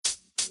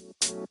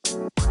Hey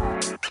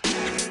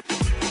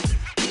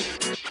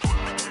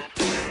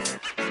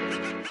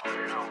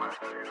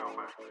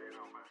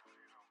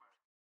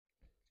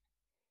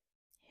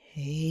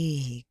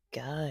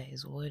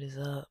guys, what is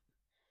up?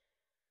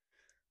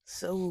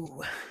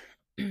 So,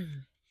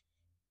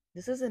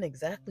 this isn't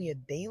exactly a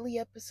daily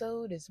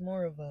episode, it's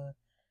more of a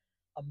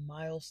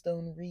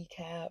milestone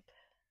recap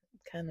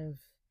kind of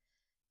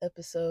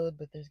episode,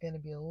 but there's going to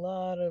be a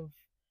lot of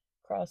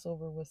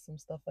crossover with some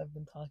stuff I've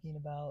been talking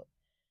about,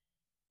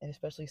 and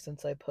especially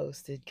since I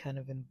posted kind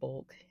of in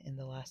bulk in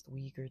the last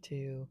week or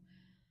two.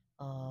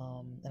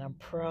 And I'm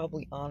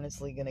probably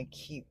honestly going to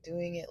keep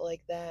doing it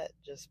like that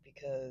just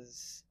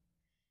because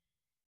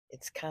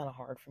it's kind of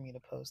hard for me to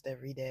post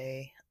every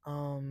day.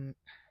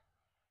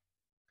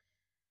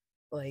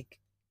 Like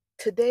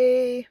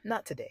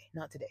not today.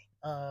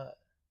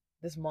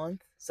 This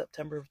month,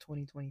 September of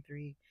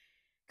 2023,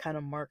 kind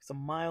of marks a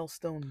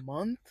milestone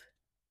month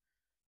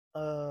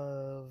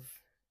of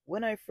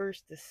when I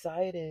first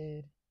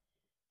decided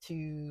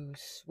to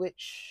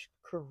switch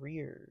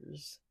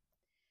careers.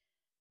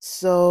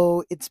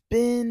 So it's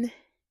been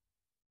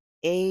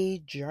a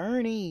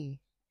journey,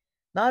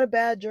 not a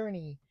bad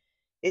journey.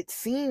 It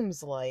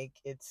seems like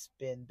it's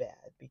been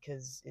bad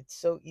because it's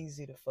so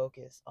easy to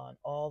focus on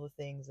all the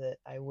things that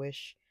I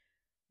wish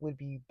would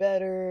be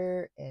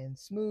better and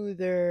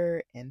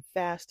smoother and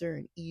faster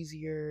and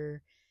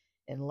easier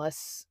and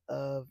less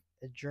of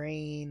a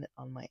drain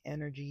on my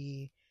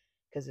energy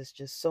because it's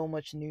just so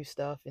much new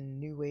stuff and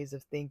new ways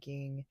of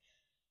thinking,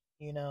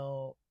 you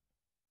know.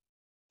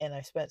 And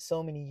I spent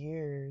so many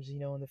years, in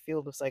the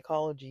field of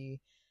psychology.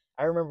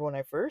 I remember when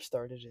I first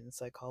started in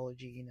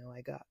psychology,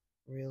 I got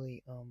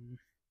really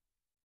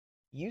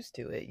used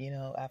to it,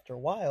 after a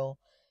while.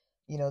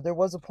 There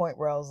was a point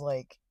where I was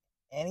like,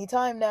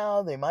 anytime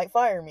now, they might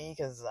fire me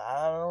because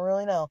I don't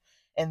really know.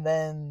 And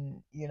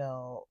then,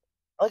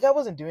 like I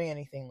wasn't doing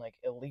anything like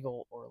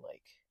illegal or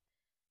like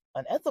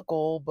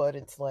unethical, but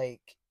it's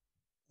like,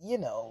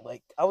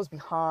 like I was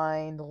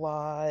behind a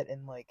lot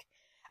and like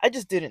I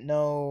just didn't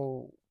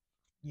know,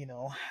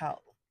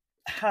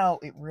 how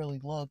it really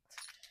looked,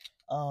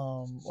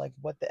 like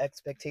what the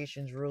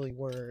expectations really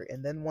were.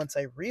 And then once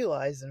I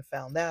realized and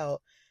found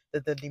out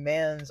that the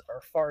demands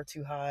are far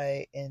too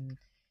high in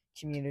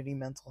community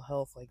mental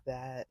health like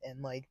that,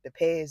 and like the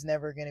pay is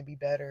never going to be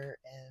better,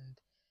 and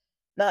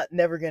not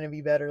never going to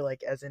be better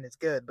like as in it's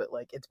good, but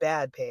like it's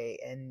bad pay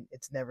and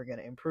it's never going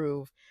to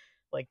improve.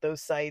 Like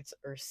those sites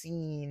are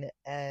seen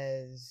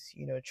as,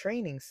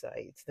 training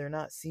sites. They're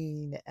not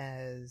seen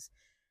as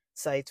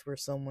sites where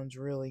someone's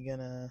really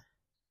gonna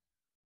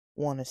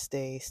want to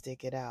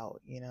stick it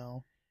out,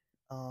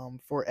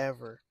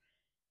 forever.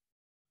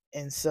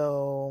 And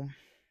so,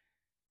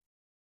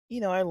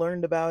 I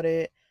learned about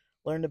it,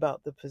 learned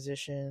about the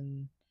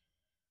position,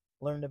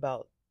 learned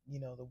about,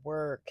 the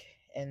work,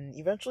 and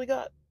eventually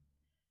got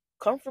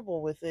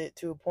comfortable with it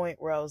to a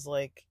point where I was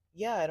like,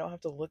 yeah, I don't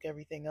have to look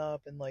everything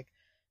up, and like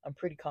I'm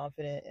pretty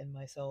confident in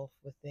myself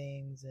with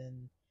things.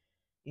 And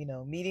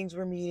meetings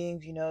were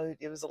meetings,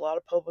 it was a lot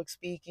of public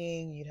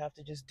speaking. You'd have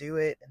to just do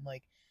it. And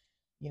like,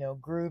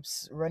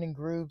 groups, running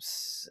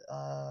groups,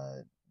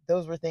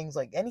 those were things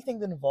like anything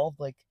that involved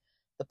like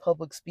the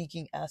public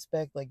speaking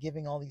aspect, like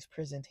giving all these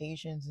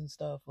presentations and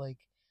stuff. Like,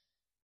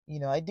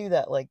 I do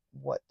that like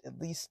what, at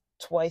least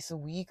twice a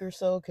week or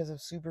so because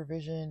of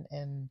supervision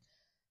and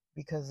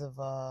because of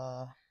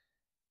our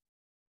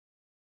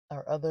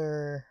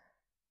other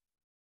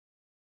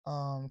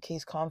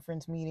case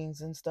conference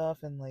meetings and stuff.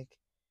 And like,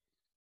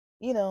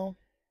 you know,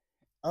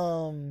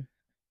 um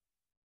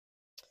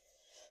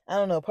I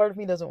don't know, part of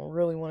me doesn't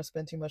really want to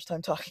spend too much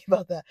time talking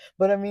about that.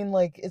 But I mean,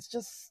 like, it's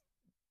just,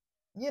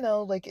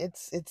 like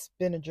it's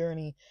been a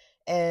journey,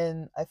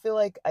 and I feel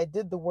like I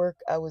did the work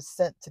I was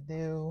sent to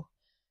do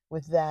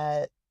with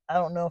that. I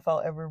don't know if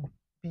I'll ever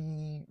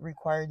be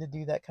required to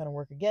do that kind of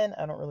work again.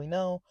 I don't really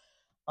know.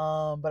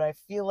 But I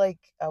feel like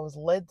I was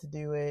led to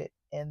do it,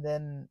 and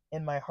then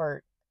in my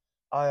heart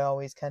I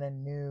always kind of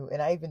knew,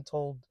 and I even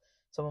told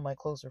some of my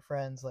closer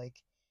friends, like,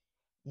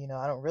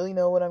 I don't really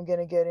know what I'm going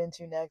to get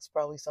into next,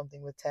 probably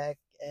something with tech,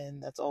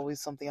 and that's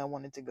always something I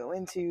wanted to go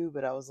into,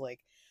 but I was like,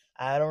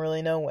 I don't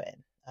really know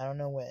when. I don't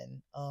know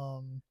when.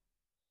 I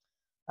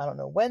don't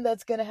know when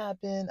that's going to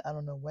happen. I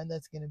don't know when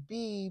that's going to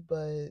be,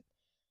 but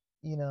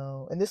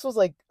and this was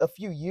like a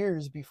few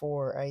years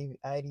before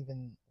I'd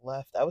even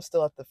left. I was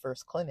still at the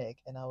first clinic,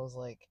 and I was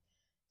like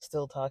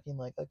still talking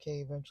like,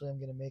 okay, eventually I'm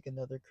going to make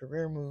another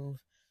career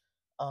move.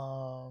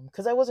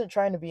 Because I wasn't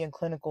trying to be in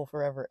clinical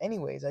forever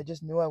anyways. I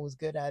just knew I was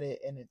good at it,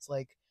 and it's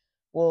like,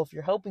 well, if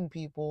you're helping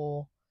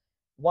people,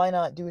 why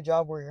not do a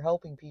job where you're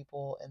helping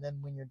people, and then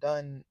when you're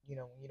done, when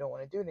you don't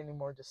want to do it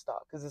anymore, just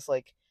stop. Because it's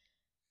like,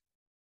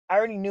 I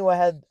already knew I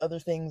had other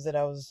things that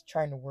I was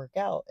trying to work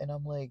out, and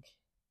I'm like,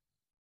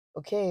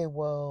 okay,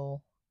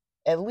 well,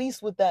 at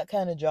least with that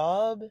kind of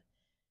job,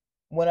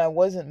 when I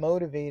wasn't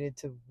motivated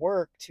to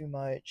work too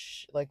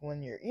much, like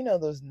when you're,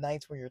 those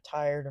nights where you're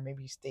tired, or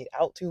maybe you stayed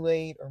out too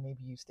late, or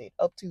maybe you stayed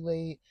up too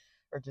late,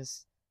 or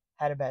just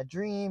had a bad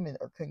dream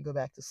or couldn't go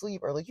back to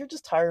sleep, or like you're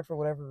just tired for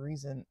whatever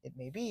reason it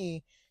may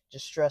be,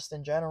 just stressed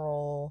in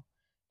general,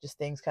 just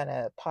things kind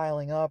of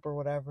piling up or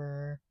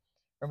whatever,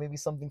 or maybe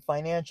something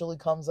financially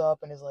comes up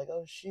and is like,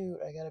 oh shoot,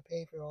 I gotta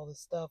pay for all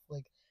this stuff.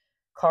 Like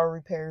car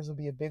repairs would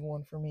be a big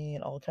one for me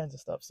and all kinds of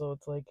stuff. So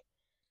it's like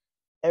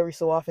every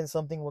so often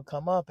something would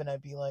come up and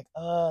I'd be like,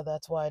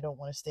 that's why I don't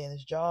want to stay in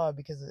this job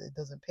because it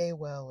doesn't pay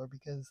well, or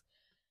because,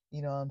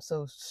 I'm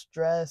so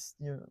stressed,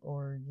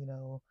 or,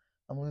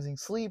 I'm losing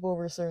sleep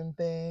over certain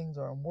things,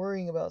 or I'm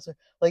worrying about certain,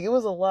 like it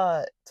was a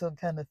lot to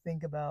kind of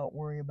think about,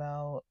 worry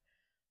about.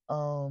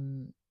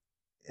 Um,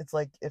 it's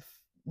like if,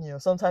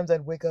 sometimes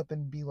I'd wake up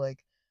and be like,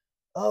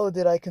 oh,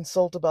 did I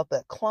consult about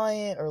that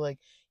client? Or like,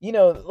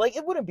 like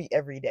it wouldn't be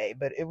every day,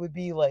 but it would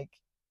be like,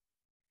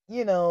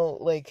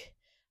 like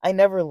I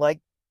never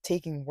liked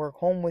taking work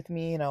home with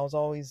me, and I was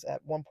always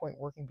at one point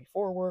working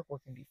before work,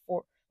 working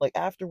before, like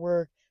after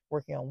work,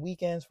 working on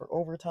weekends for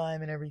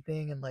overtime and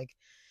everything, and like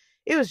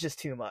it was just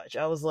too much.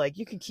 I was like,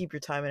 you can keep your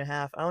time and a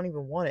half. I don't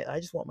even want it. I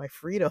just want my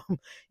freedom,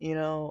 you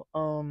know.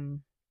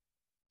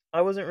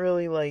 I wasn't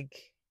really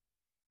like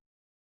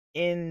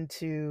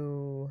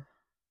into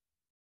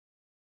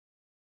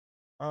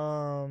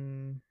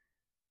um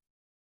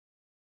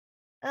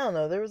I don't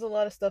know, there was a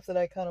lot of stuff that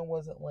I kind of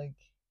wasn't like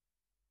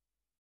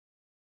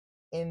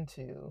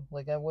into.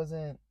 Like I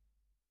wasn't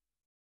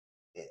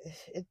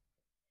it,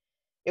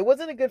 it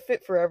wasn't a good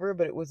fit forever,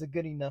 but it was a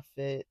good enough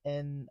fit.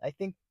 And I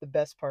think the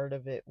best part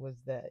of it was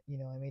that,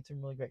 I made some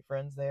really great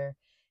friends there.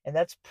 And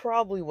that's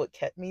probably what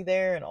kept me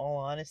there, in all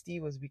honesty,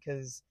 was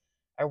because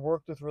I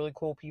worked with really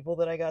cool people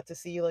that I got to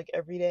see like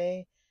every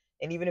day.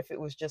 And even if it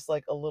was just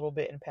like a little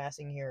bit in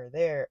passing here or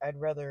there, I'd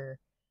rather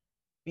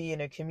be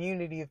in a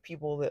community of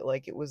people that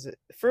like it was,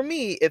 for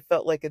me, it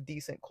felt like a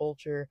decent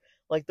culture.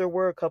 Like there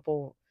were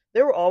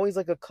always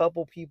like a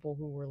couple people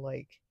who were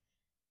like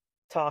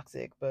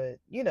toxic, but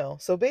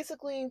so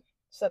basically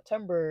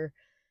September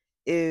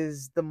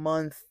is the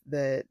month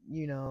that,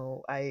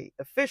 I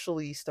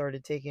officially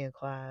started taking a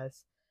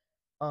class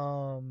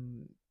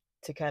um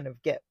to kind of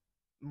get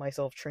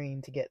myself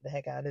trained to get the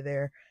heck out of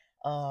there.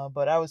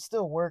 But I was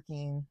still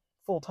working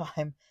full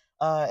time.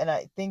 And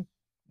I think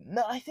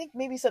no, I think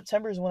maybe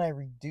September is when I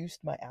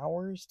reduced my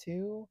hours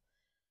too,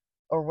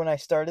 or when I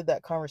started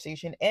that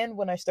conversation, and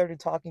when I started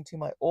talking to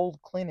my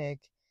old clinic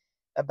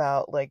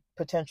about like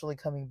potentially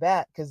coming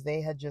back, because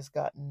they had just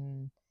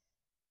gotten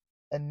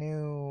a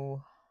new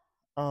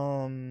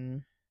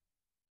um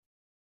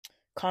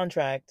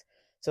contract.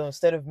 So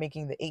instead of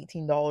making the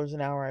 $18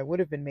 an hour I would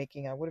have been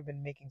making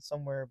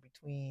somewhere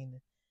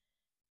between,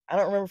 I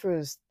don't remember if it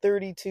was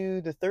 $32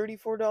 to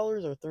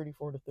 $34 or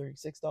 $34 to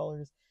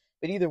 $36.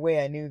 But either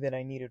way, I knew that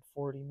I needed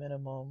 40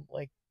 minimum.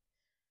 Like,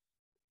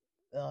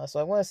 so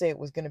I want to say it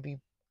was going to be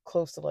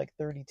close to like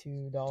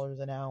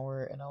 $32 an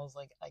hour. And I was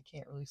like, I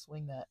can't really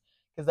swing that,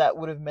 because that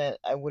would have meant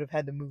I would have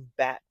had to move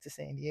back to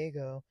San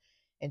Diego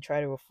and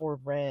try to afford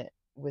rent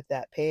with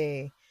that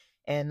pay,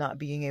 and not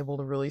being able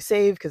to really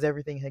save because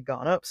everything had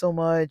gone up so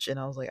much. And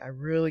I was like, I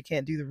really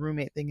can't do the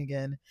roommate thing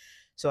again.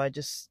 So I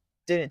just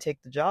didn't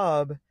take the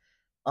job.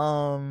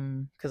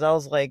 Because I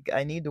was like,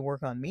 I need to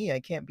work on me. I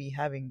can't be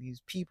having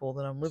these people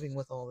that I'm living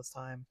with all the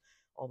time,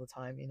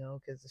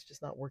 because it's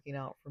just not working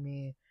out for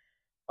me.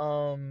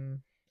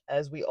 um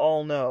as we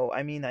all know,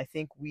 I mean, I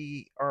think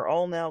we are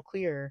all now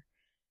clear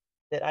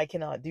that I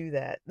cannot do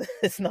that.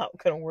 It's not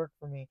going to work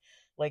for me.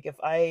 Like if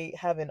I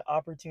have an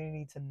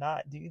opportunity to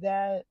not do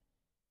that,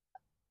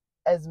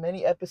 as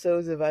many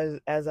episodes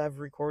as I've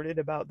recorded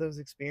about those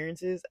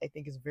experiences, I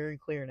think it's very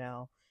clear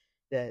now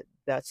that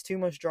that's too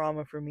much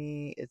drama for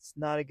me. It's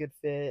not a good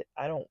fit.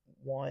 I don't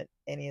want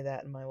any of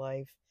that in my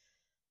life.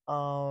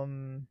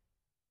 um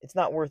it's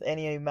not worth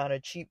any amount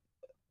of cheap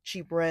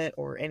rent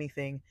or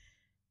anything.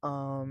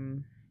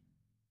 um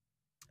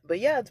but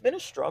yeah, it's been a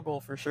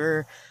struggle for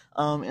sure,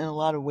 in a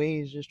lot of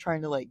ways, just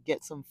trying to like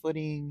get some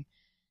footing,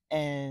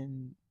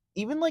 and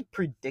even like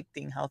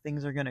predicting how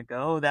things are gonna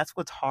go. That's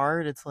what's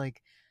hard. It's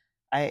like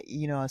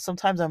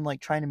sometimes I'm like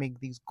trying to make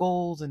these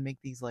goals and make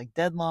these like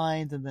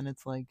deadlines, and then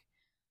it's like,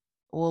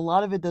 well, a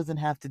lot of it doesn't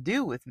have to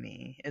do with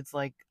me. It's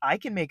like I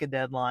can make a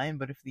deadline,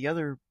 but if the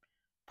other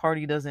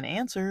party doesn't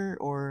answer,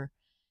 or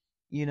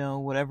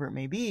whatever it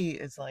may be,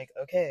 it's like,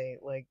 okay,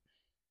 like,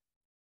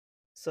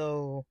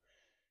 so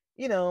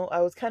I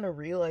was kind of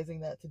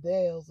realizing that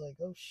today. I was like,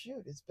 oh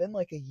shoot, it's been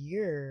like a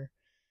year.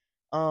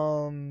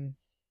 Um,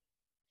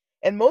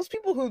 and most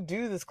people who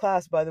do this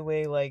class, by the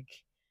way, like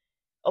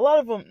a lot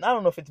of them, I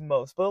don't know if it's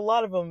most, but a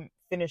lot of them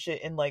finish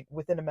it in like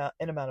within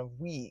an amount of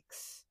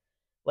weeks.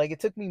 Like it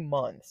took me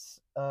months,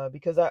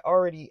 because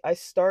I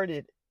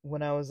started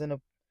when I was in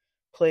a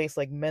place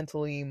like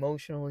mentally,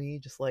 emotionally,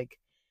 just like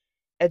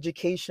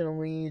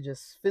educationally,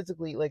 just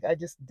physically, like I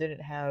just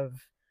didn't have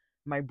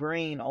my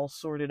brain all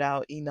sorted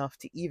out enough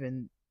to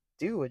even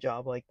do a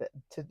job like that,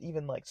 to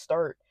even like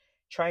start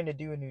trying to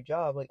do a new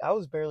job. Like I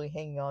was barely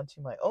hanging on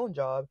to my own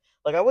job.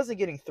 Like I wasn't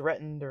getting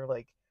threatened or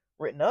like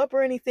written up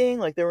or anything.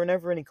 Like there were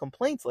never any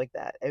complaints like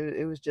that.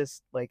 It was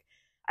just like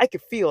I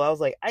could feel, I was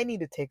like, I need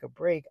to take a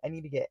break. I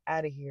need to get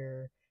out of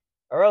here.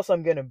 or else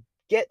I'm gonna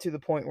get to the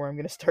point where I'm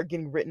gonna start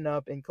getting written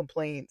up in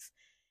complaints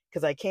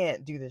because I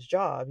can't do this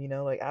job.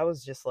 Like I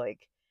was just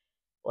like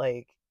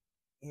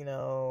you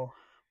know,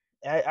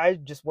 I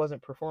just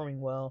wasn't performing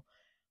well.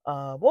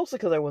 Mostly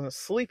because I wasn't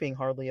sleeping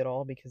hardly at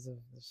all because of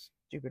this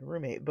stupid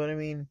roommate. But I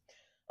mean,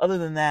 other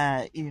than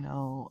that,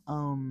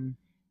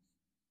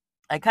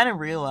 I kind of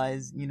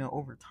realized,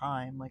 over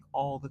time, like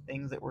all the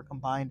things that were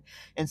combined.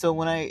 And so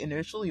when I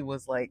initially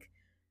was like,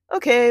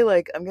 okay,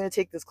 like I'm gonna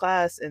take this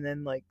class and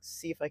then like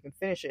see if I can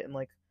finish it in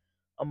like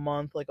a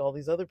month, like all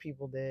these other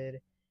people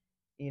did.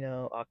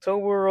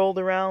 October rolled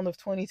around of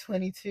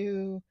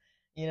 2022.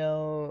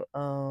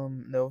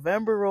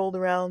 November rolled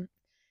around,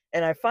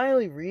 and I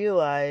finally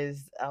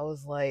realized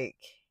I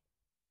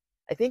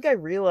think I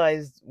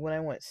realized when I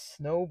went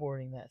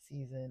snowboarding that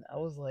season, I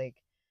was like,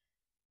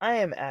 I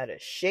am out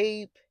of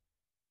shape.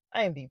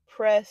 I am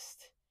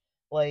depressed.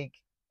 Like,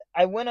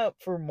 I went up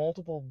for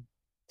multiple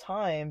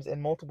times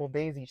and multiple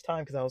days each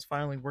time because I was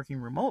finally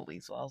working remotely.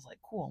 So I was like,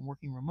 cool, I'm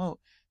working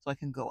remote. So I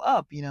can go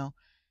up.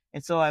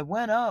 And so I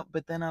went up,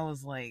 but then I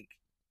was like,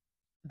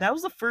 that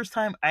was the first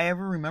time I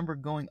ever remember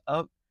going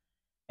up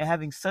and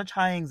having such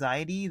high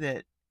anxiety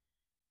that,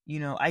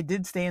 I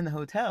did stay in the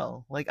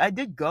hotel. Like, I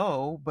did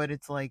go, but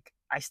it's like,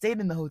 I stayed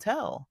in the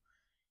hotel.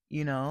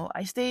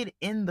 I stayed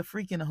in the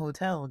freaking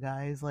hotel,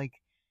 guys.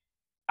 Like,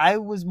 I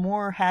was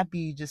more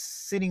happy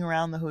just sitting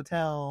around the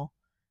hotel.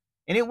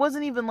 And it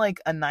wasn't even like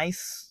a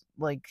nice,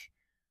 like,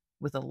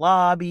 with a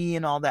lobby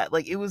and all that.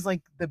 Like, it was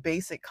like the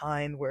basic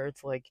kind where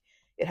it's like,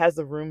 it has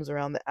the rooms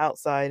around the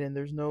outside and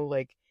there's no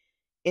like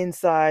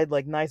inside,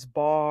 like, nice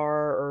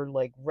bar or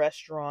like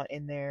restaurant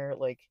in there.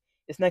 Like,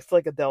 it's next to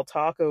like a Del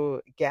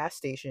Taco gas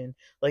station.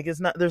 Like,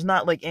 there's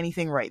not like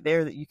anything right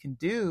there that you can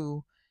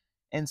do.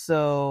 And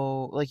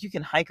so, like, you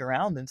can hike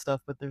around and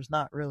stuff, but there's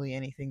not really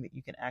anything that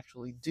you can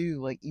actually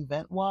do, like,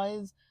 event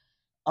wise,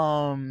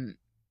 um,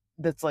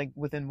 that's like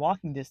within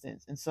walking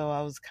distance. And so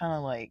I was kind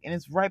of like, and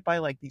it's right by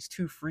like these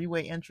two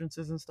freeway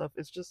entrances and stuff.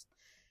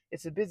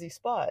 It's a busy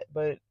spot,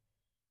 but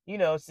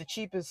it's the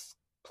cheapest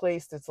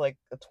place that's like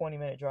a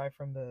 20-minute drive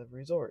from the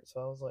resort.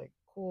 So I was like,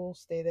 cool,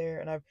 stay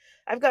there. And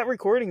I've got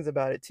recordings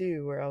about it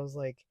too, where I was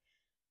like,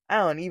 I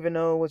don't even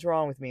know what's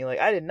wrong with me. Like,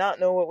 I did not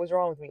know what was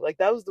wrong with me. Like,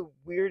 that was the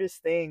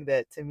weirdest thing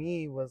that to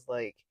me was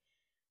like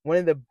one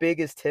of the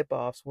biggest tip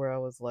offs where I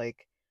was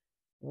like,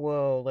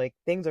 whoa, like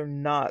things are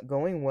not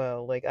going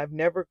well. Like, I've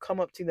never come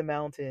up to the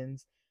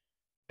mountains,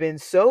 been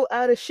so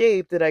out of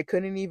shape that I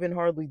couldn't even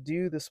hardly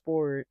do the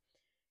sport,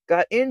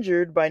 got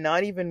injured by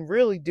not even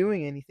really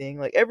doing anything.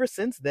 Like, ever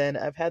since then,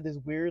 I've had this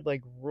weird,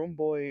 like,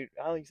 rhomboid,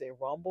 I don't even say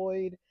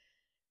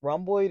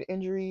rhomboid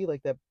injury,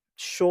 like that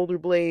shoulder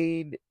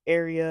blade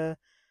area.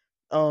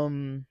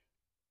 Um,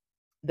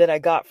 that I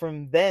got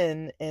from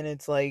then, and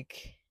it's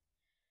like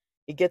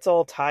it gets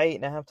all tight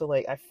and I have to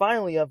like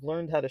I've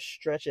learned how to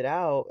stretch it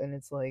out, and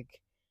it's like,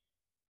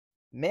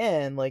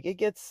 man, like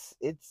it's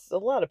a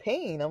lot of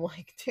pain. I'm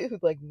like,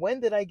 dude, like when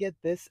did I get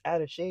this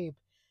out of shape?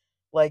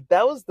 Like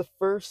that was the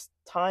first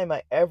time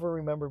I ever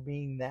remember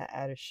being that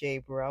out of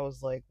shape where I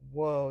was like,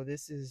 whoa,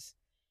 this is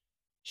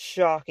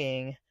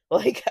shocking.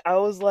 Like I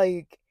was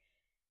like,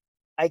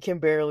 I can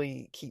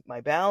barely keep my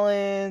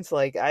balance.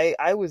 Like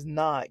I was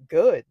not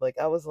good. Like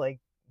I was like,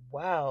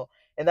 wow.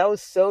 And that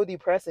was so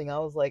depressing. I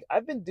was like,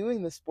 I've been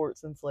doing this sport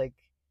since like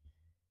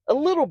a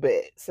little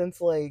bit, since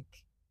like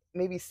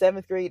maybe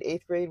 7th grade,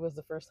 8th grade was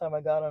the first time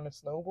I got on a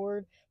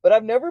snowboard, but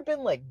I've never been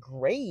like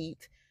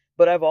great,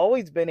 but I've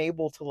always been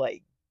able to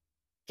like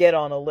get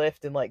on a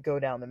lift and like go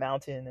down the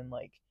mountain and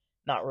like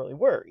not really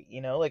worry.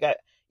 Like I,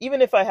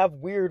 even if I have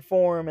weird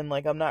form and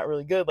like I'm not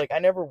really good, like I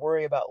never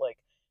worry about like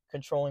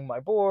controlling my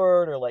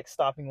board or like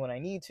stopping when I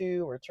need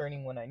to or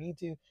turning when I need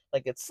to.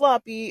 Like it's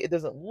sloppy, it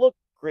doesn't look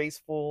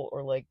graceful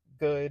or like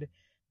good,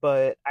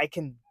 but I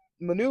can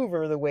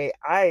maneuver the way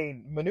I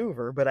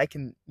maneuver. But I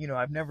can,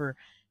 I've never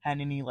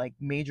had any like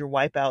major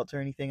wipeouts or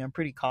anything. I'm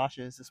pretty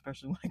cautious,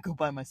 especially when I go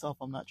by myself.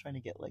 I'm not trying to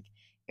get like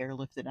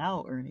airlifted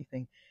out or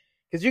anything,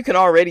 because you can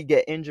already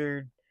get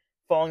injured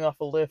falling off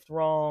a lift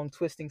wrong,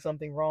 twisting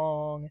something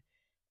wrong,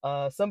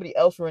 somebody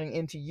else running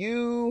into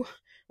you.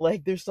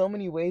 Like there's so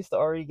many ways to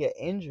already get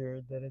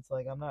injured that it's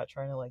like I'm not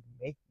trying to like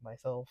make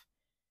myself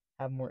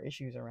have more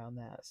issues around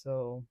that.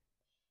 So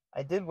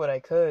I did what I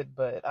could,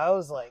 but I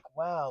was like,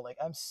 wow, like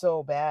I'm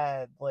so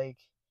bad. Like,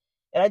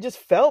 and I just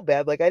felt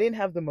bad. Like I didn't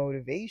have the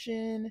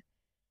motivation.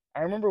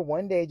 I remember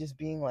one day just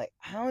being like,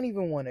 I don't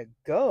even want to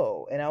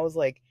go. And I was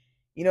like,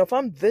 if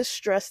I'm this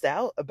stressed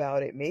out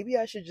about it, maybe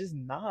I should just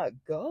not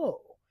go,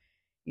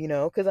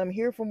 because I'm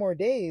here for more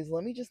days.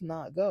 Let me just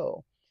not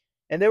go.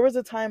 And there was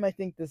a time, I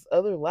think this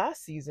other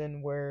last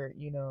season, where,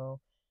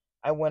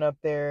 I went up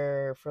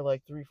there for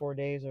like 3, 4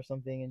 days or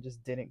something and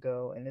just didn't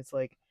go. And it's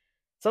like,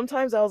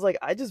 sometimes I was like,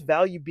 I just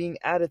value being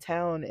out of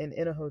town and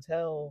in a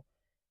hotel,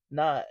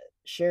 not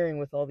sharing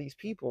with all these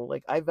people.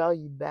 Like, I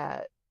valued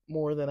that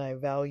more than I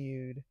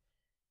valued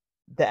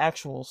the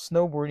actual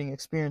snowboarding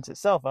experience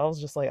itself. I was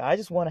just like, I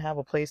just want to have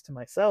a place to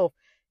myself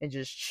and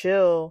just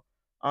chill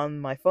on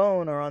my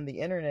phone or on the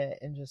internet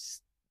and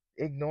just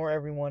ignore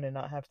everyone and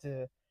not have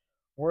to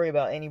worry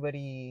about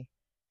anybody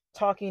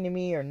talking to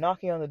me or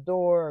knocking on the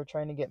door or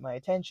trying to get my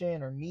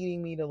attention or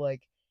needing me to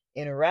like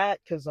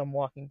interact because I'm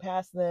walking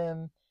past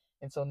them.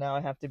 And so now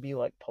I have to be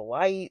like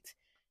polite.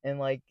 And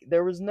like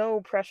there was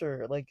no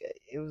pressure. Like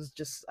it was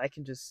just I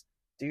can just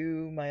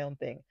do my own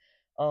thing.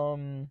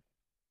 Um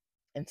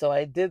and so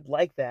I did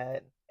like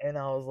that. And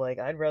I was like,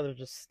 I'd rather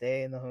just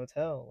stay in the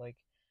hotel. Like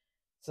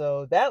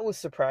so that was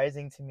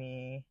surprising to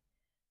me.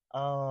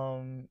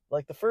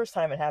 Like the first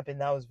time it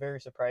happened, that was very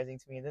surprising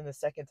to me. And then the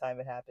second time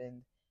it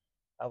happened,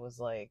 I was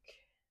like,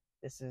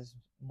 this is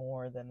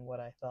more than what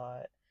I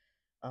thought.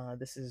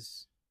 This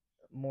is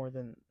more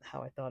than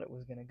how I thought it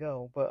was gonna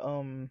go. But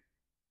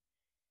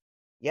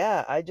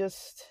yeah,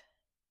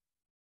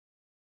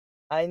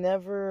 I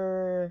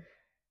never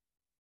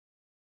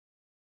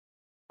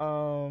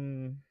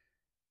um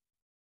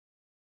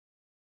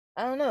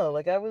I don't know,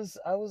 like I was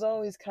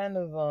always kind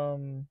of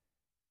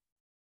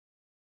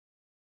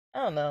I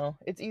don't know.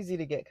 It's easy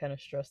to get kind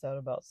of stressed out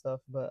about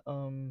stuff, but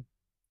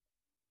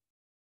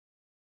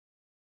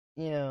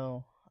you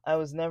know, I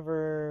was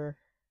never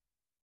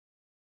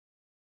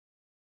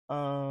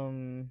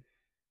um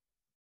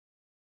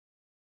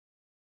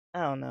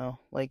I don't know,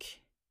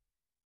 like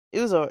it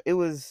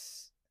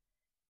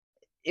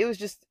was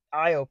just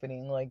eye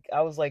opening. Like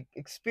I was like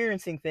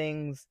experiencing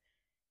things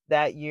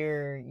that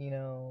year,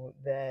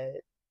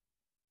 that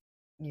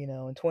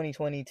in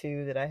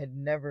 2022 that I had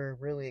never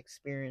really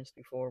experienced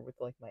before with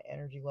like my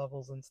energy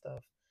levels and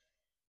stuff.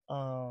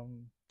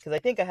 Cuz I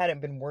think I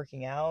hadn't been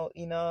working out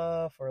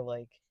enough or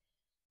like,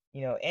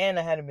 and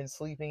I hadn't been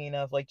sleeping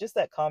enough. Like just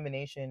that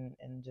combination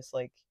and just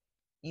like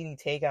eating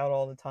takeout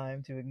all the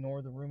time to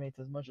ignore the roommates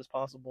as much as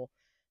possible.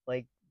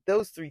 Like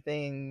those three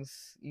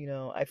things,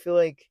 I feel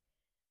like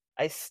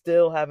I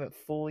still haven't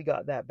fully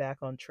got that back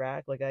on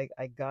track. Like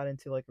I got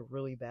into like a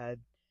really bad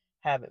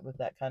habit with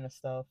that kind of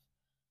stuff.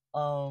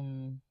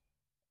 Um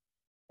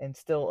and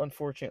still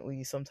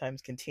unfortunately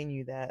sometimes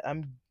continue that.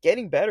 I'm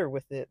getting better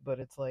with it, but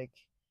it's like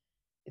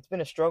it's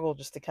been a struggle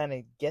just to kind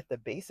of get the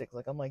basics.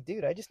 Like I'm like,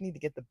 dude, I just need to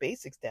get the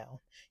basics down,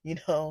 you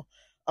know?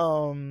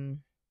 Um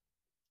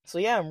so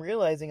yeah, I'm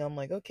realizing I'm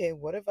like, okay,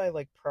 what have I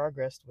like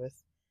progressed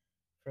with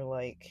for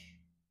like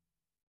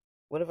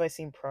what have I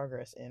seen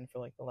progress in for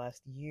like the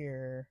last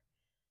year?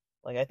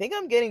 Like I think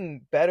I'm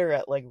getting better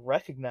at like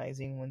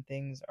recognizing when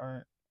things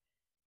aren't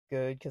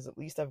good because at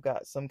least I've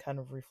got some kind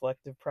of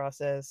reflective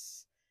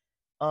process.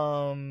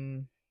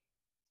 Um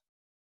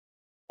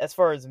as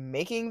far as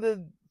making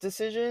the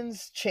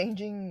decisions,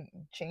 changing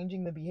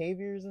the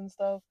behaviors and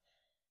stuff,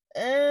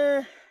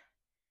 eh,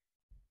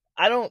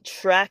 I don't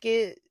track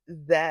it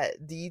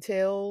that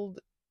detailed,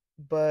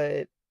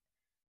 but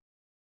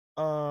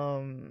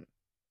um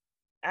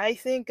I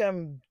think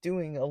I'm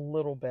doing a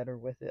little better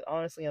with it.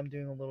 Honestly, I'm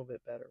doing a little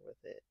bit better with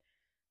it.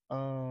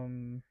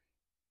 Um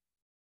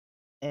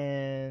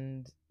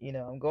and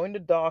I'm going to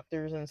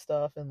doctors and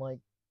stuff and like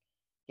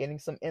getting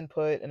some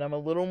input, and I'm a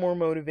little more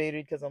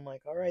motivated because I'm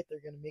like, all right,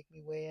 they're gonna make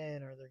me weigh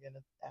in or they're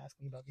gonna ask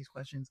me about these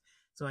questions.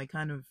 So I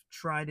kind of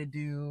try to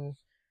do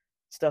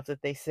stuff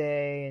that they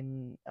say,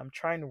 and I'm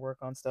trying to work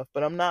on stuff,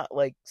 but I'm not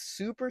like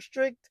super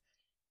strict,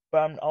 but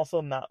I'm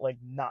also not like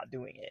not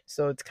doing it.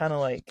 So it's kind of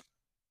like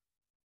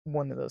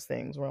one of those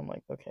things where I'm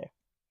like, okay,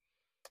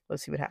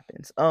 let's see what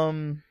happens.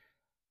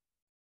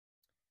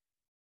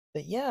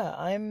 But yeah,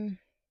 I'm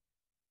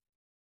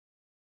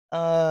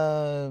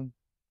uh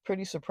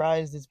pretty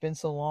surprised it's been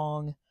so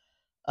long.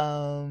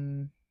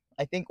 Um,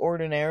 I think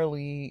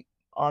ordinarily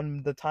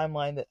on the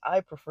timeline that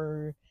I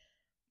prefer,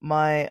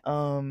 my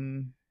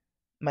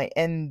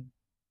end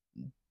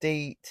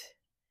date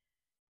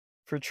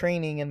for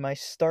training and my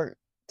start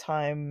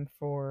time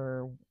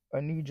for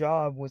a new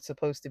job was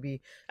supposed to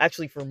be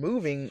actually for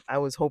moving. I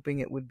was hoping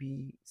it would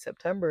be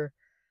September.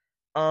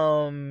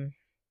 Um,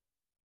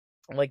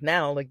 like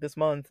now, like this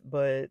month,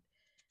 but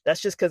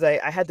that's just because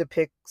I had to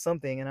pick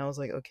something, and I was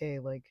like, okay,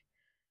 like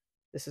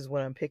this is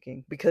what I'm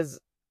picking because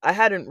I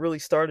hadn't really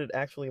started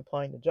actually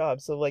applying to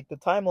jobs. So like the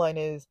timeline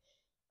is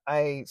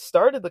I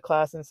started the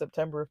class in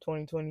September of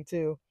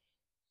 2022.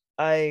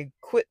 I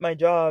quit my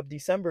job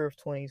December of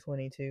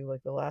 2022,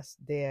 like the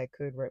last day I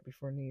could right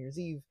before New Year's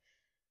Eve.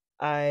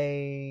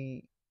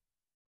 I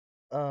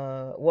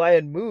well I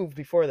had moved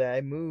before that.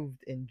 I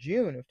moved in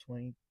June of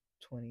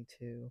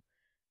 2022.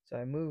 So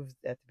I moved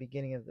at the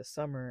beginning of the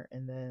summer,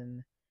 and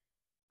then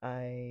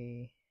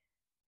I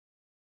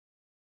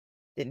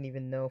didn't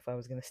even know if I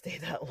was gonna stay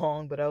that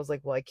long, but I was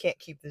like, well, I can't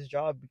keep this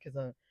job because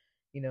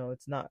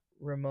it's not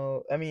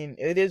remote. I mean,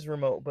 it is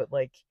remote, but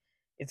like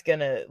it's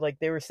gonna like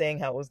they were saying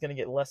how it was gonna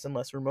get less and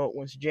less remote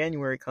once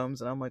January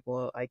comes, and I'm like,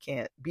 well, I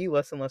can't be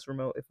less and less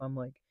remote if I'm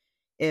like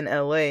in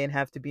LA and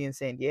have to be in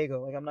San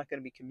Diego. Like I'm not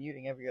gonna be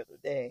commuting every other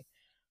day.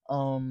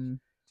 Um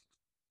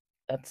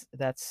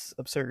that's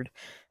absurd.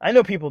 I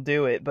know people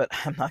do it, but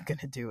I'm not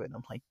gonna do it.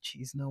 I'm like,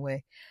 geez, no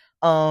way.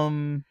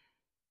 Um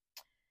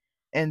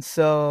and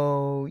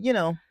so,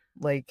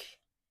 like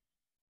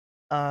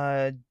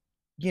uh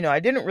I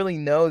didn't really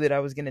know that I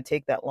was going to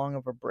take that long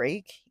of a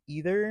break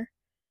either.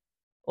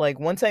 like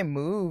once I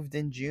moved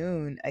in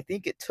June, I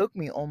think it took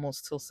me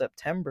almost till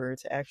September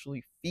to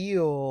actually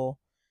feel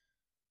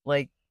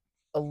like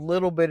a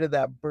little bit of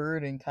that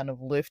burden kind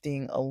of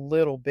lifting a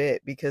little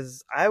bit,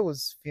 because I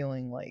was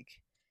feeling like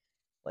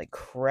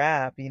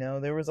crap, you know.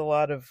 There was a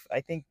lot of,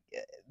 I think,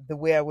 the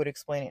way I would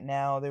explain it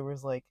now, there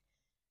was like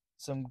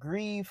some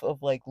grief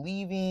of like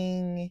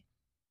leaving.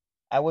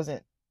 I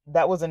wasn't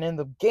That wasn't in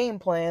the game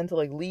plan to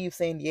like leave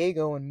San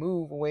Diego and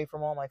move away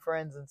from all my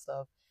friends and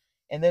stuff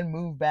and then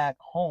move back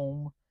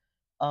home,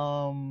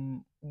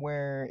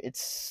 where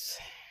it's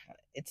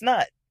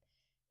not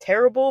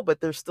terrible, but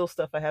there's still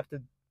stuff I have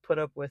to put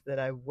up with that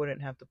I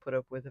wouldn't have to put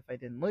up with if I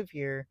didn't live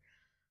here.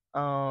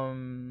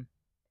 Um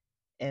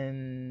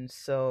and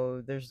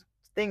so there's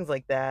things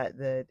like that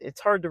that it's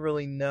hard to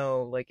really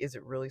know, like, is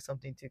it really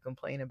something to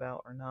complain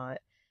about or not.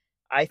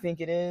 I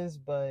think it is,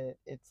 but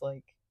it's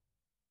like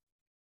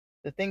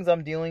the things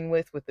I'm dealing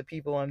with the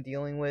people I'm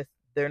dealing with,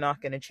 they're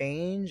not going to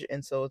change.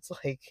 And so it's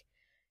like,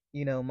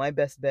 my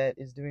best bet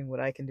is doing what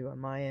I can do on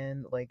my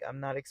end. Like, I'm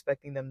not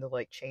expecting them to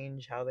like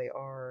change how they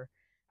are.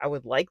 I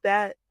would like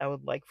that. I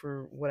would like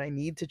for what I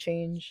need to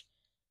change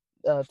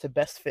to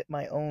best fit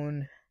my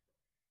own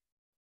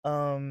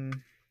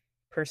um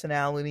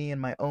personality and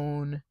my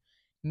own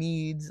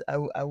needs.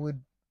 I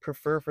would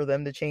prefer for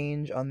them to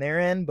change on their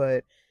end,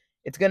 but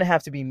it's going to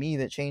have to be me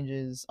that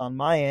changes on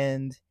my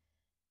end.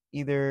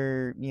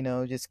 Either,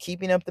 just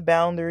keeping up the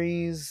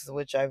boundaries,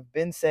 which I've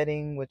been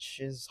setting, which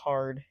is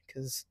hard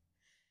because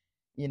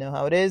you know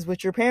how it is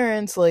with your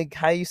parents, like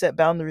how you set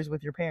boundaries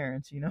with your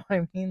parents, you know what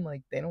I mean?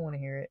 Like they don't want to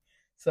hear it.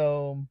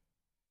 So,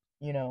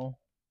 you know,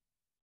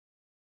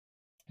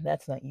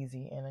 that's not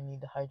easy, and I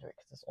need to hydrate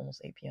because it's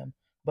almost 8 p.m.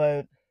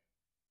 But,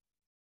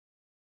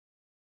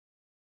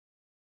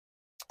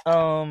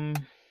 um,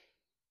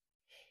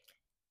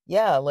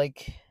 yeah,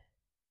 like,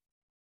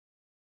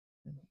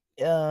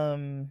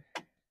 um,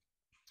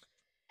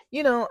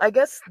 I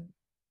guess,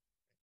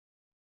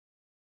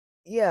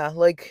 yeah,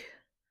 like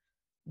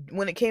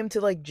when it came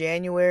to like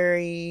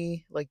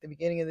January, like the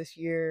beginning of this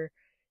year,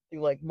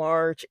 through like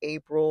March,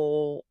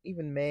 April,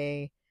 even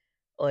May,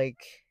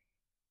 like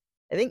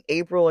I think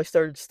April I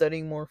started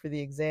studying more for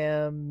the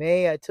exam.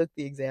 May I took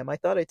the exam. I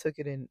thought I took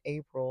it in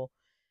April,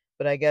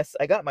 but I guess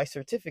I got my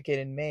certificate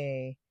in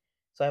May.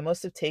 So I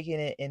must have taken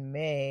it in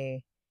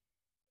May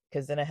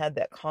because then I had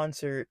that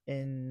concert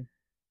in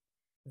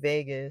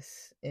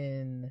Vegas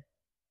in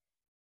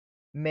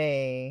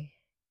May.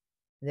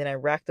 Then I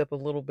racked up a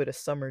little bit of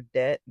summer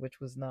debt,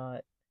 which was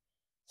not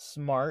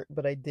smart,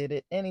 but I did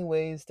it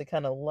anyways to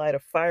kind of light a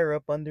fire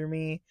up under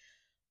me.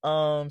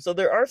 So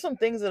there are some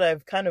things that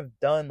I've kind of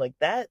done like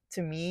that.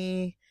 To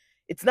me,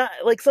 it's not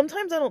like,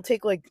 sometimes I don't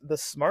take like the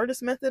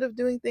smartest method of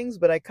doing things,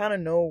 but I kind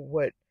of know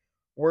what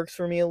works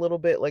for me a little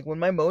bit. Like when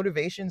my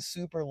motivation's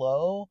super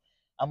low,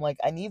 I'm like,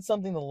 I need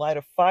something to light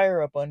a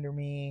fire up under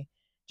me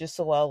just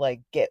so I'll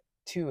like get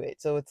to it.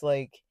 So it's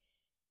like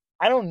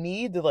I don't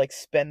need to like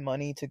spend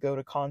money to go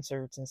to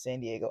concerts in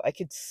San Diego. I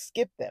could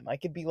skip them. I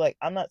could be like,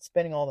 I'm not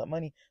spending all that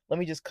money. Let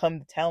me just come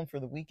to town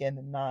for the weekend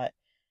and not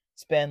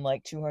spend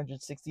like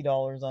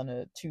 $260 on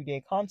a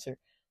 2-day concert.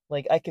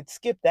 Like I could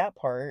skip that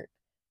part,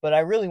 but I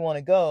really want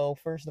to go,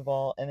 first of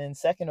all, and then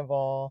second of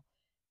all,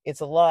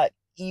 it's a lot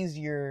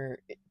easier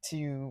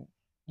to,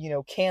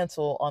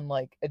 cancel on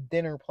like a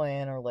dinner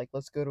plan or like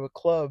let's go to a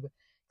club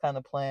kind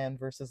of plan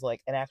versus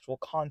like an actual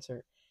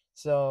concert.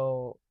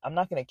 So I'm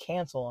not gonna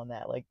cancel on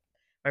that. Like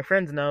my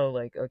friends know,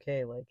 like,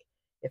 okay, like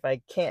if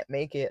I can't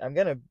make it, I'm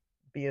gonna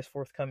be as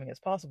forthcoming as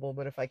possible.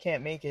 But if I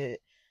can't make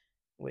it,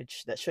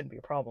 which that shouldn't be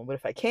a problem, but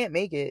if I can't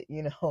make it,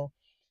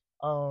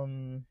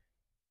 um,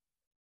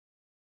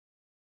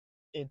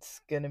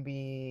 it's gonna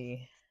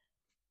be,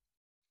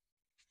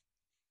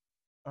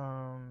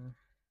 um,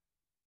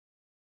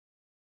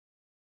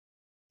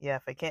 yeah,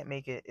 if I can't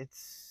make it,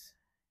 it's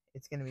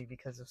gonna be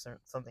because of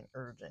something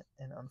urgent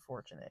and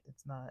unfortunate.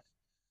 It's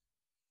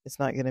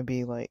not gonna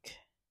be like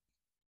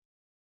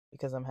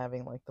because I'm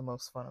having like the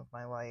most fun of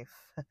my life,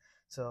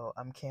 so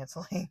I'm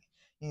canceling.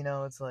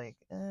 It's like,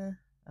 I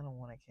don't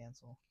want to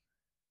cancel.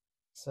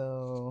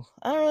 So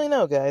I don't really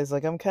know, guys.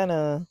 Like I'm kind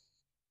of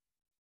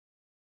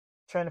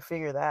trying to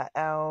figure that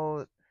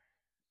out.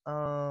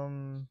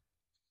 Um,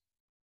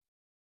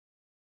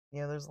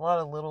 there's a lot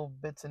of little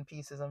bits and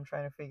pieces I'm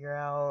trying to figure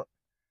out.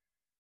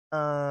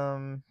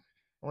 Um,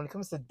 when it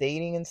comes to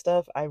dating and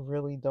stuff, I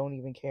really don't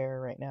even care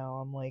right now.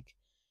 I'm like,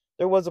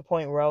 there was a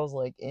point where I was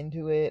like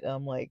into it.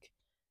 I'm like,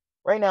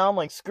 right now I'm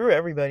like, screw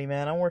everybody,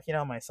 man. I'm working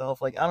out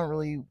myself. Like I don't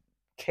really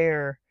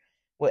care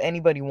what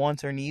anybody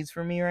wants or needs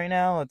from me right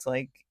now. It's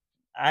like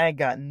I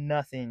got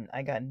nothing.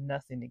 I got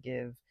nothing to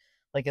give.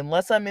 Like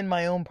unless I'm in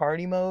my own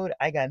party mode,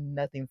 I got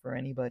nothing for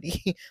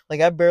anybody.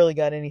 Like I barely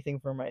got anything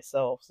for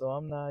myself. So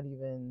I'm not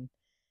even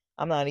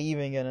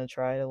going to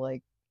try to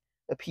like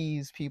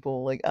appease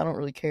people. Like I don't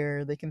really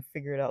care. They can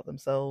figure it out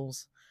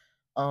themselves.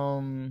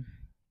 Um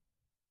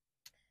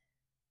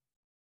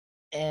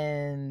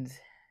and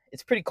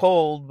it's pretty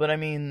cold, but I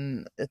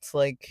mean, it's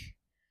like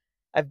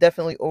I've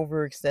definitely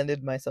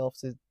overextended myself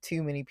to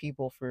too many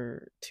people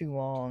for too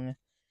long.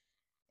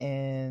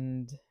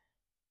 and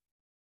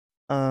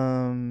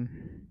um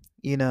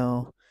you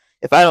know,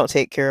 if I don't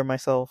take care of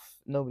myself,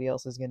 nobody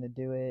else is going to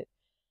do it.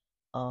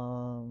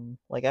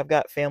 Like I've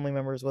got family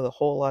members with a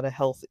whole lot of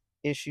health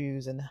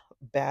issues and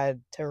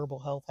bad terrible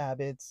health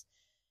habits,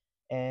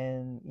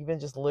 and even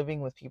just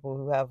living with people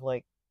who have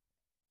like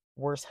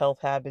worse health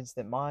habits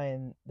than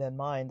mine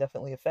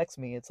definitely affects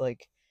me. It's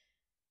like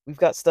we've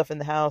got stuff in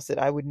the house that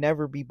I would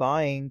never be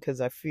buying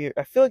because I feel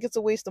like it's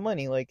a waste of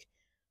money. Like,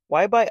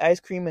 why buy ice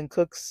cream and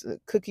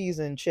cookies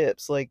and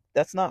chips? Like,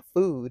 that's not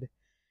food.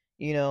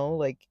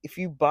 Like if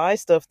you buy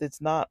stuff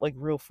that's not like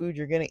real food,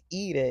 you're gonna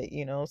eat it.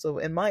 So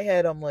in my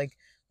head, I'm like,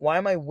 why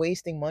am I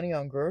wasting money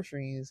on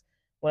groceries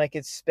when I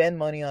could spend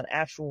money on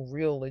actual,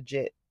 real,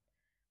 legit,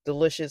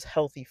 delicious,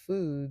 healthy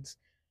foods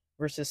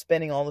versus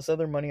spending all this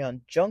other money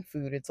on junk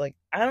food? It's like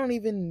I don't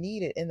even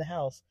need it in the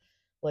house.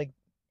 Like,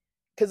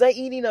 because I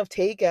eat enough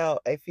takeout,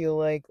 I feel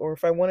like, or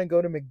if I want to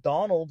go to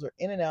McDonald's or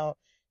In N Out,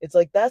 it's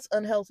like that's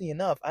unhealthy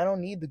enough. I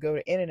don't need to go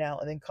to In N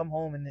Out and then come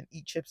home and then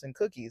eat chips and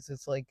cookies.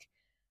 It's like,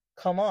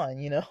 come on,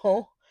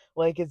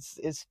 like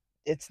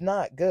it's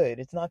not good.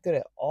 It's not good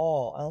at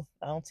all.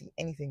 I don't see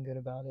anything good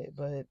about it.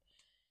 But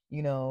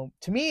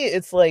to me,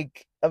 it's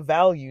like a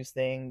values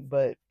thing.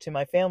 But to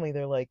my family,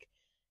 they're like,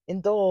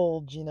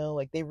 indulge.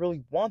 Like they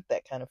really want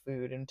that kind of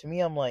food. And to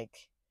me, I'm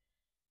like,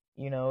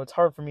 it's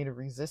hard for me to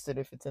resist it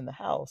if it's in the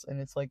house.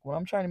 And it's like when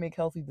I'm trying to make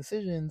healthy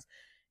decisions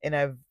and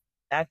I've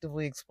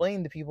actively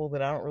explained to people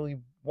that I don't really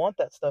want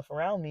that stuff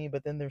around me,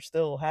 but then they're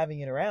still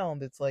having it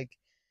around, it's like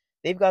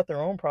they've got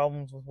their own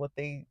problems with what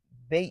they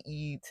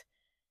eat,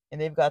 and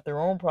they've got their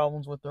own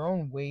problems with their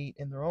own weight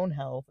and their own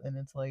health. And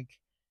it's like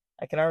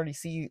I can already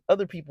see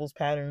other people's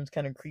patterns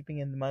kind of creeping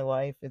into my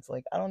life. It's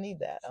like I don't need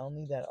that. I don't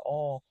need that at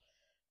all.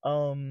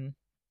 um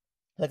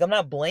like I'm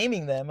not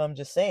blaming them. I'm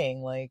just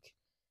saying, like,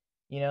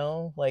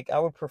 like I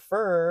would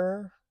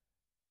prefer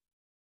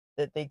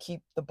that they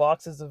keep the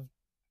boxes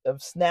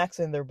of snacks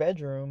in their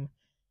bedroom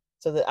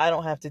so that I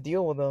don't have to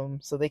deal with them,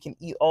 so they can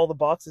eat all the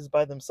boxes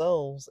by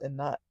themselves and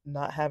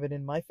not have it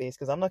in my face,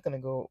 because I'm not going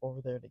to go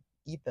over there to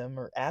eat them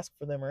or ask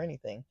for them or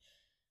anything.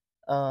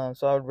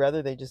 So I would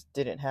rather they just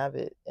didn't have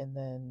it, and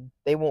then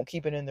they won't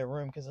keep it in their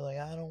room because they're like,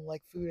 I don't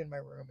like food in my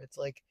room. It's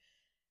like,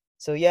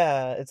 so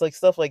yeah, it's like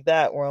stuff like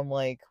that where I'm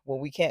like, well,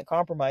 we can't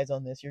compromise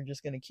on this. You're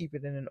just going to keep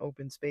it in an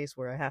open space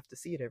where I have to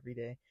see it every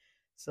day.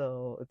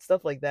 So it's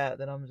stuff like that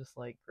I'm just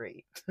like,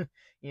 great.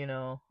 you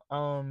know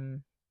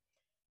um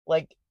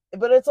like,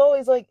 but it's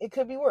always like it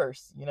could be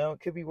worse. It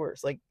could be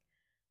worse. Like,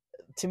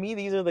 to me,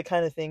 these are the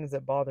kind of things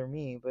that bother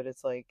me, but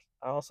it's like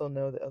I also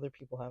know that other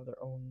people have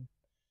their own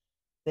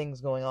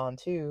things going on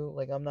too.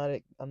 Like, I'm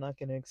not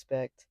going to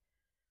expect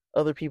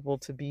other people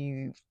to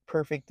be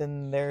perfect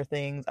in their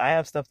things. I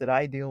have stuff that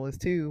I deal with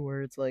too,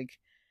 where it's like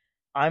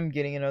I'm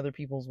getting in other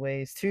people's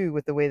ways too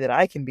with the way that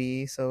I can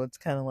be. So it's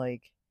kind of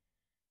like,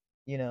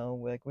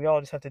 like we all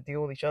just have to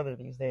deal with each other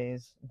these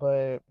days.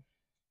 But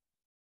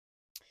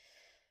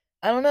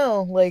I don't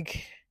know,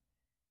 like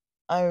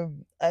I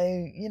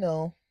I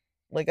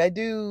like I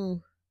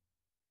do,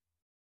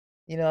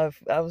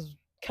 I was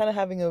kind of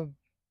having a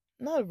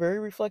not a very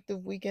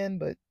reflective weekend,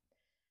 but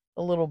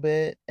a little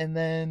bit. And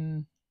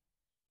then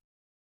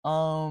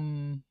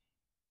um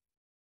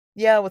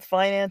yeah, with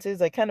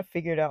finances, I kind of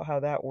figured out how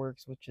that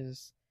works, which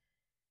is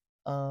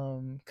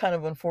kind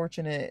of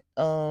unfortunate.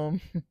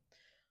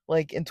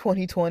 Like in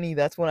 2020,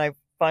 that's when I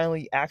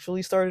finally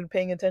actually started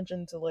paying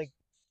attention to like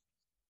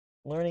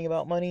learning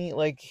about money.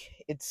 Like,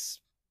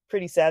 it's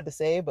pretty sad to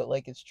say, but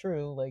like it's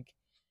true. Like,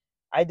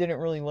 I didn't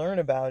really learn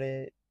about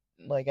it.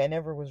 Like, I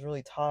never was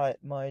really taught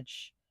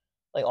much.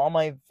 Like, all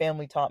my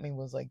family taught me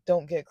was like,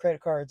 don't get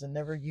credit cards and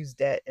never use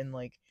debt, and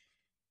like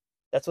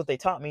that's what they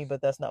taught me,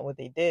 but that's not what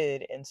they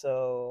did. And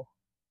so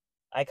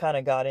I kind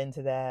of got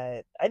into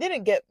that. I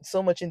didn't get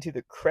so much into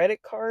the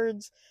credit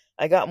cards.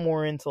 I got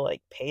more into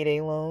like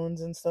payday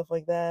loans and stuff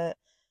like that.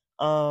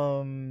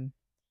 Um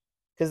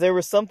because there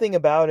was something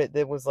about it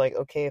that was like,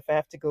 okay, if I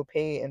have to go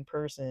pay in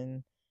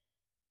person,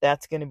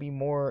 that's going to be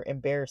more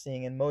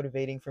embarrassing and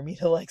motivating for me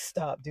to like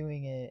stop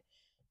doing it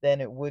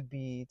than it would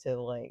be to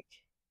like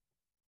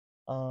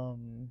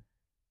um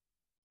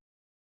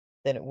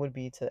than it would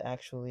be to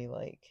actually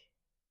like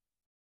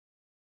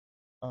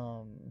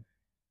um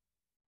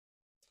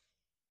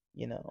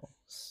you know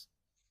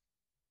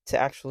to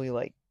actually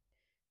like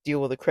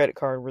deal with a credit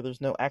card where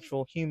there's no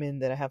actual human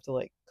that I have to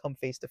like come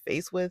face to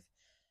face with.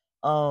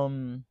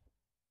 Um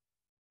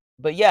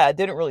but yeah, it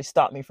didn't really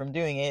stop me from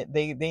doing it.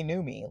 They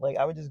knew me. Like,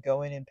 I would just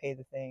go in and pay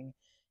the thing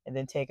and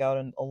then take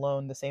out a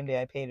loan the same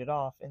day I paid it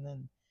off, and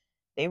then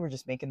they were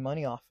just making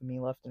money off of me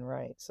left and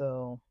right.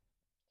 So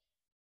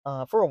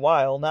for a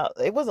while, not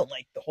it wasn't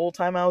like the whole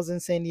time I was in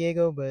San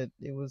Diego, but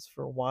it was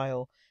for a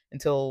while,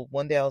 until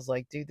one day I was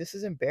like, dude, this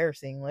is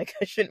embarrassing. Like,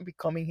 I shouldn't be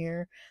coming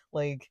here.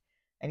 Like,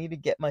 I need to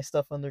get my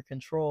stuff under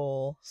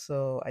control.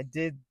 So I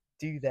did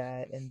do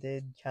that and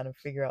did kind of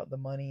figure out the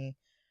money.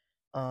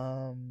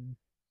 Um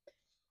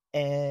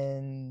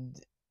and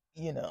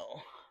you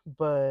know,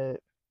 but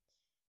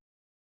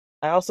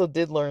I also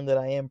did learn that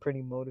I am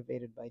pretty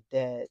motivated by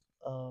debt.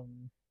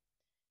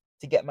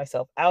 to get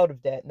myself out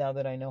of debt now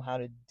that I know how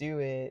to do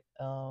it.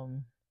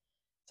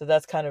 So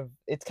that's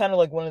it's kind of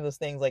like one of those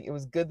things, like it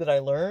was good that I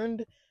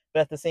learned,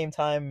 but at the same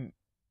time,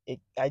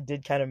 I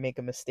did kind of make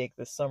a mistake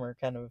this summer,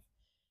 kind of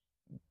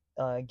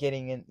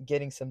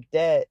getting some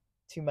debt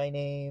to my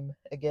name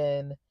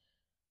again.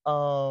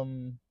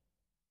 Um,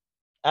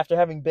 After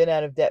having been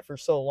out of debt for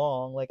so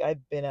long, like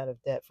I've been out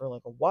of debt for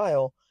like a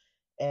while,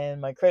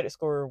 and my credit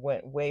score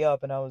went way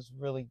up, and I was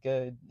really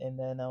good. And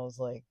then I was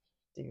like,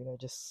 dude, I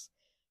just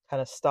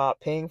kind of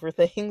stopped paying for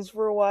things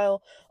for a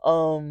while.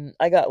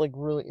 I got like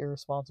really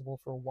irresponsible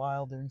for a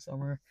while during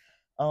summer.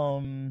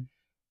 Um,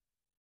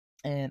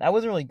 and I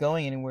wasn't really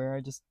going anywhere.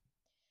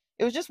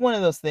 It was just one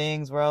of those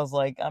things where I was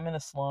like, I'm in a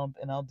slump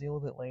and I'll deal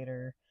with it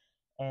later.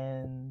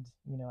 And,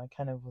 I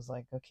kind of was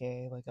like,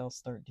 okay, like I'll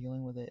start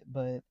dealing with it.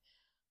 But,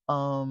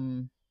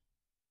 um,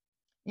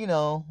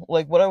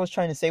 like what I was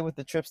trying to say with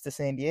the trips to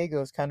San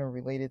Diego is kind of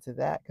related to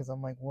that, because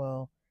I'm like,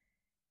 well,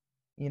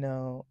 you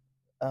know,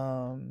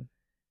 um,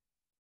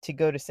 to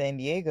go to San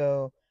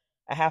Diego,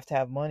 I have to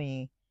have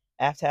money.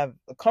 I have to have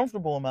a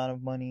comfortable amount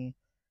of money,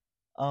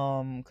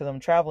 because I'm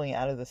traveling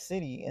out of the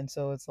city, and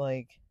so it's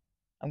like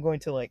I'm going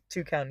to like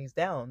two counties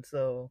down,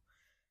 so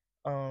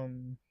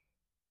um,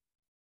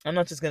 I'm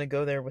not just gonna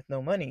go there with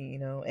no money,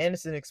 and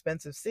it's an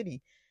expensive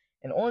city.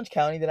 And Orange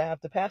County that I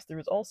have to pass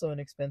through is also an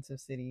expensive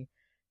city,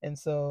 and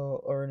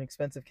so or an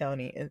expensive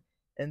county, and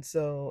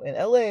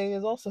LA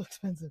is also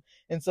expensive,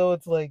 and so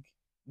it's like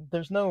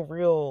there's no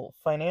real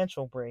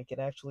financial break. It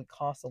actually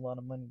costs a lot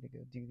of money to go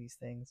do these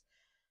things,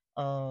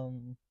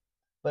 um,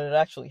 but it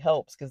actually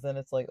helps because then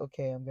it's like,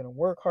 okay, I'm gonna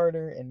work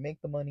harder and make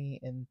the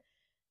money, and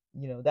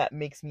that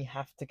makes me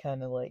have to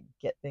kind of like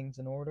get things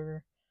in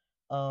order,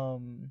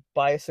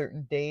 by a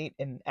certain date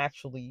and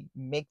actually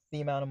make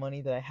the amount of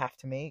money that I have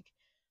to make.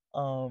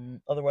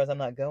 Otherwise I'm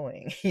not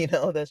going.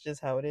 That's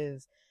just how it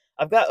is.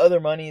 I've got other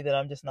money that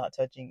I'm just not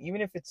touching.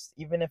 Even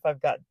if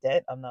I've got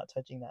debt, I'm not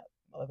touching that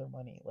other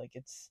money. Like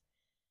it's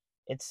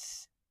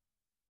it's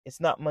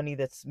not money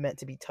that's meant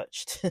to be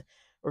touched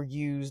or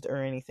used or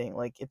anything.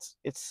 Like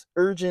it's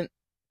urgent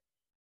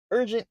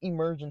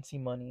emergency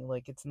money.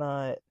 Like it's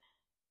not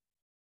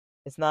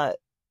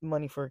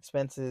money for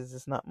expenses.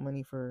 It's not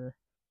money for,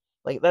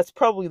 like, that's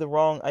probably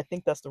I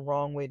think that's the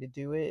wrong way to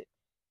do it,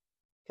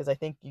 because I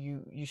think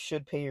you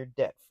should pay your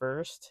debt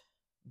first.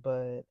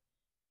 But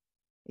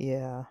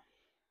yeah.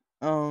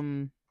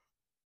 Um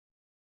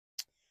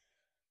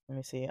Let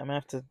me see. I'm gonna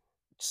have to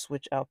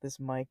switch out this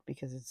mic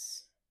because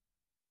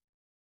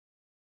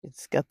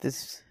it's got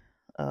this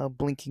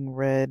blinking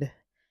red.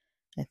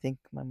 I think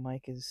my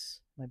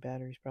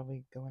battery's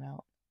probably going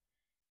out.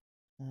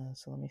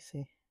 So let me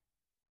see.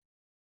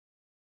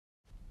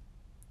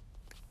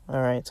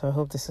 All right, so I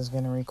hope this is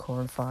going to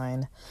record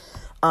fine.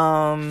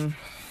 Um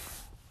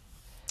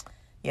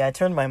yeah, I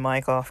turned my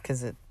mic off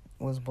cuz it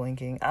was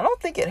blinking. I don't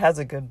think it has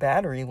a good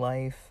battery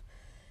life.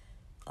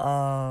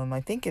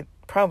 I think it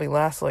probably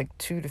lasts like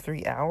 2 to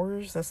 3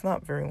 hours. That's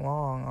not very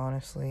long,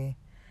 honestly.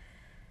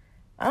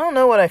 I don't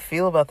know what I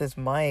feel about this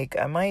mic.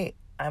 I might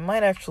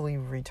actually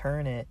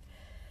return it.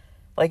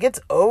 Like, it's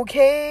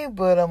okay,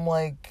 but I'm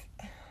like,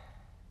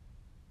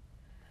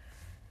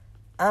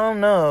 I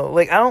don't know.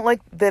 Like, I don't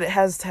like that it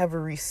has to have a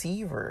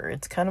receiver.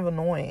 It's kind of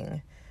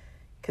annoying.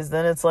 Because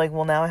then it's like,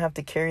 well, now I have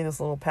to carry this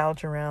little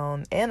pouch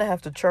around, and I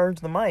have to charge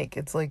the mic.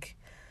 It's like,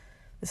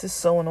 this is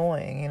so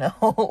annoying,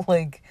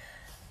 Like,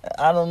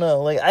 I don't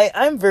know. Like,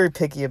 I'm very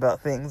picky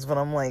about things, but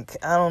I'm like,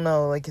 I don't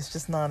know. Like, it's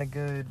just not a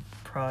good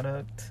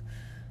product.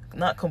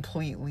 Not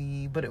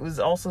completely, but it was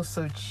also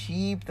so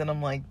cheap that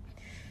I'm like,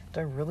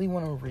 do I really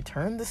want to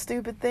return the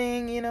stupid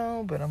thing,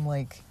 But I'm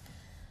like,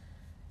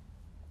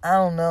 I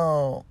don't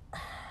know.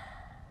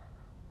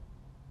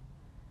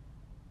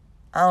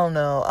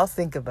 I'll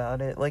think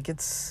about it. Like,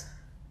 it's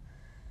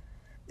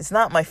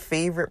not my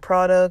favorite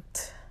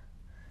product,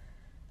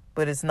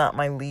 but it's not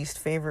my least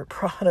favorite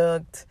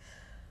product.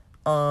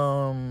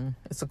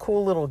 It's a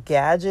cool little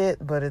gadget,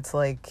 but it's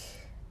like,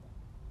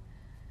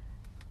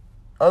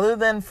 other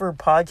than for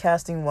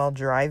podcasting while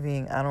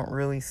driving, I don't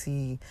really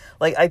see,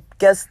 like, I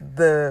guess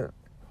the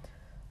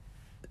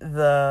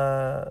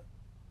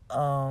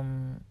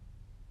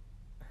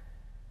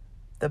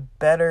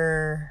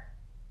better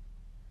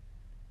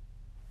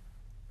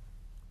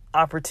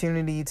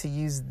opportunity to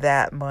use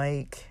that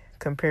mic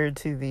compared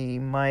to the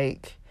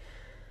mic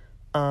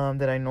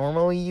that I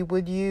normally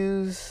would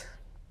use.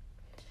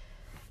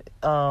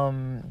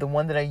 The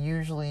one that I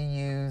usually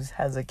use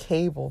has a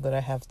cable that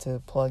I have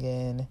to plug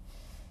in,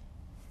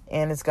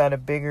 and it's got a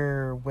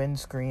bigger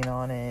windscreen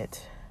on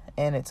it,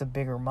 and it's a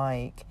bigger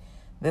mic.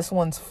 This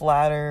one's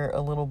flatter a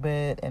little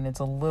bit, and it's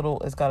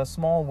got a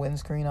small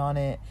windscreen on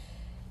it,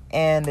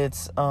 and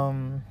it's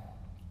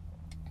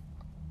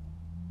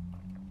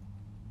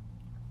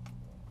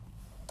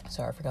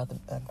sorry, I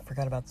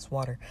forgot about this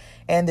water.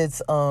 And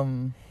it's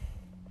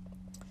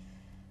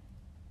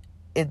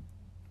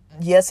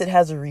yes, it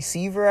has a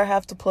receiver I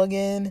have to plug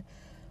in,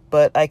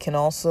 but I can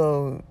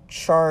also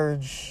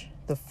charge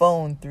the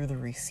phone through the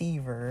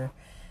receiver.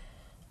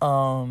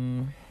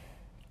 And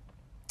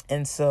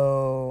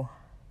so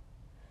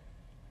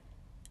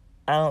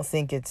I don't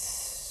think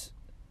it's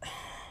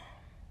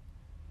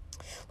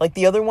like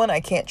the other one. I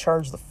can't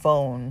charge the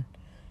phone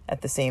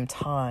at the same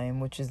time,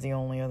 which is the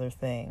only other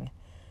thing.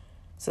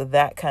 So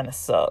that kind of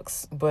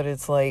sucks. But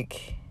it's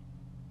like,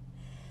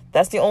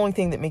 that's the only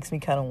thing that makes me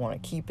kind of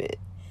want to keep it.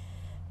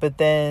 But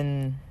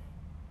then,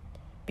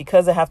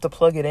 because I have to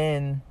plug it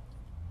in,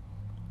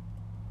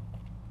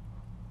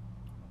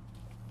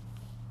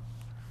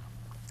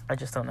 I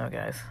just don't know,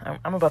 guys.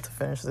 I'm about to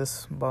finish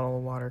this bottle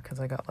of water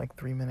because I got like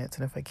 3 minutes.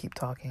 And if I keep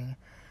talking,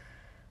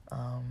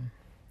 I'm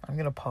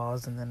going to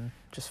pause and then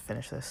just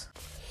finish this.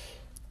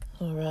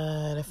 All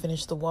right, I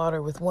finished the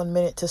water with 1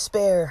 minute to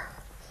spare.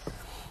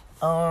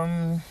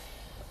 Yeah,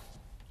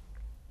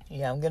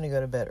 I'm going to go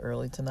to bed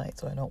early tonight,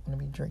 so I don't want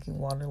to be drinking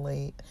water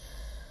late.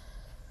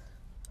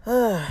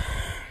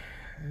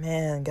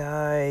 Man,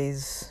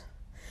 guys.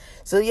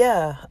 So,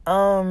 yeah,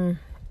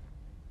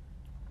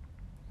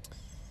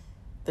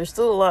 there's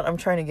still a lot I'm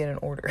trying to get in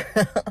order.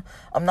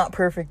 I'm not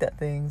perfect at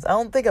things. I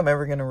don't think I'm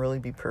ever going to really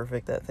be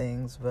perfect at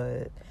things,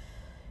 but,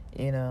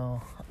 getting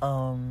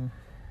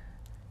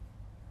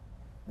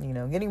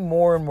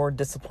more and more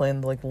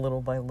disciplined, like,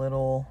 little by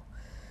little.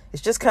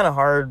 It's just kind of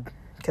hard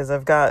because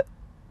I've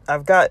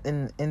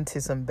gotten into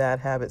some bad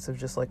habits of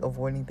just, like,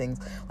 avoiding things.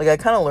 Like, I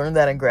kind of learned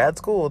that in grad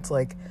school. It's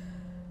like,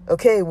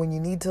 okay, when you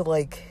need to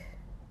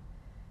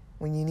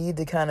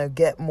kind of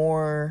get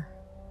more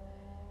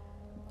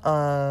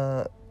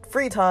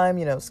free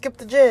time, skip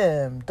the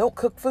gym, don't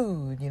cook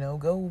food,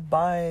 go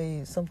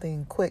buy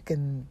something quick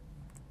and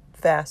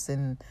fast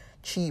and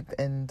cheap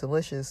and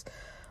delicious,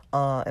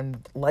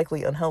 and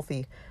likely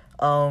unhealthy.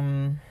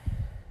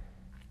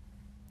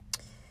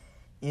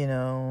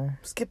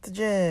 Skip the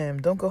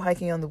gym, don't go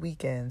hiking on the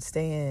weekend,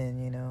 stay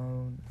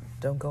in,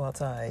 don't go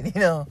outside,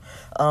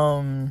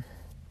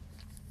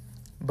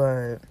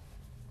 but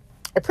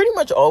I pretty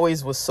much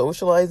always was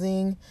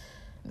socializing.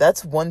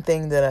 That's one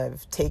thing that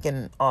I've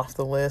taken off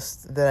the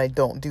list that I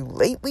don't do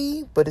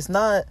lately, but it's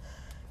not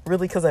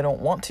really because I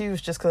don't want to.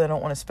 It's just because I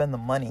don't want to spend the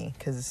money,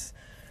 because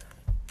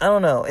I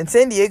don't know. In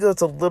San Diego,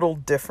 it's a little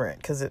different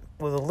because it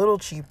was a little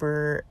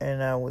cheaper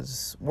and I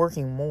was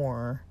working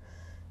more.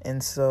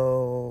 And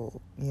so,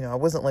 I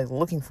wasn't like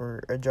looking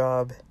for a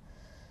job.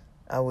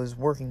 I was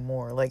working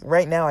more. Like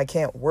right now, I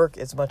can't work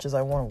as much as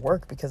I want to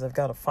work because I've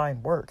got to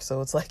find work. So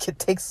it's like it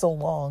takes so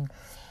long.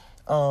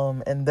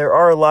 And there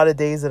are a lot of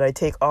days that I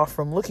take off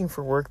from looking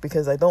for work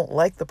because I don't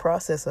like the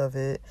process of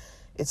it.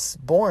 It's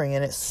boring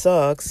and it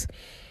sucks.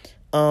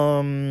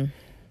 And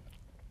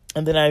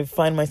then I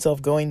find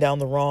myself going down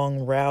the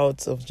wrong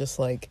routes of just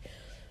like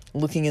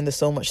looking into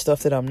so much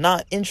stuff that I'm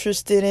not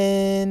interested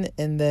in.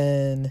 And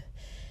then,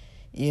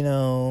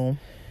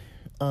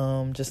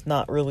 just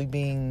not really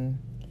being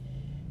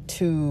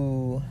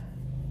too,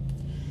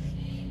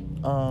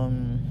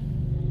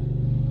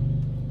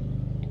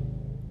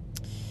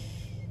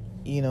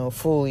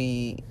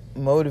 fully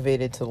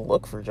motivated to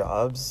look for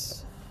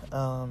jobs.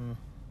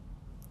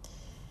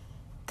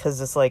 Because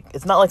it's like,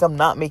 it's not like I'm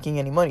not making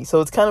any money.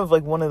 So it's kind of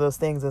like one of those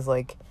things is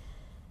like,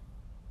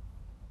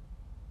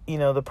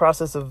 the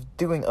process of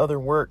doing other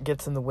work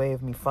gets in the way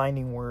of me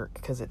finding work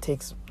because it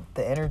takes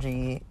the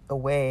energy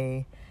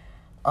away.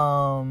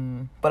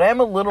 But I am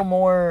a little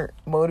more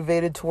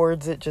motivated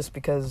towards it just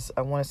because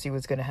I want to see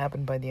what's going to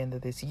happen by the end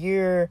of this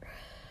year.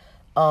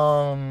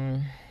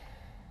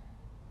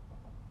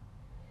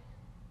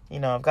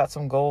 I've got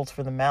some goals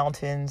for the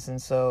mountains,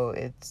 and so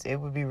it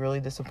would be really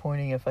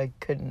disappointing if I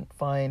couldn't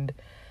find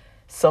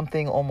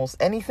something, almost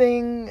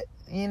anything,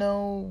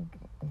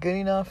 good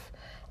enough.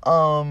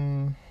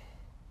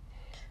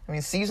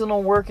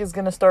 Seasonal work is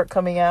going to start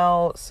coming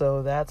out,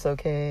 so that's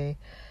okay.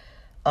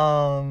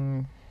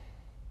 And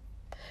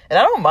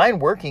I don't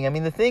mind working.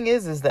 The thing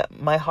is that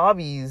my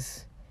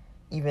hobbies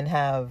even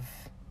have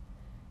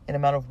an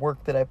amount of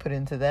work that I put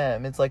into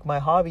them. It's like my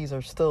hobbies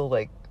are still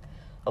like,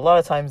 a lot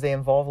of times they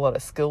involve a lot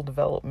of skill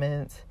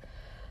development.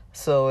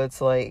 So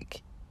it's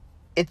like,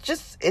 it's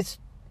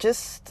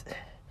just,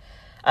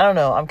 I don't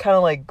know. I'm kind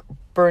of like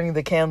burning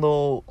the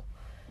candle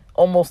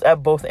almost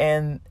at both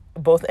ends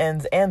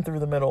and through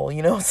the middle.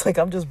 It's like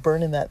I'm just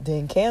burning that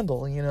dang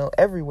candle,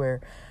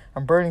 everywhere.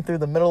 I'm burning through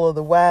the middle of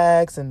the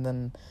wax and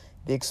then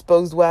the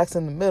exposed wax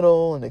in the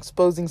middle and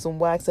exposing some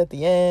wax at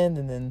the end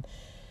and then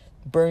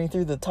burning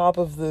through the top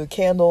of the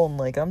candle. And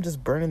like, I'm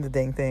just burning the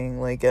dang thing.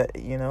 Like,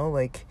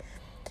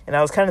 and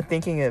I was kind of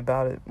thinking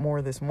about it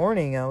more this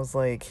morning. I was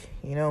like,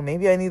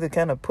 maybe I need to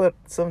kind of put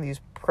some of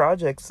these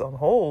projects on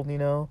hold,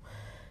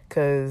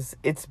 because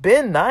it's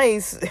been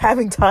nice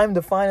having time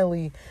to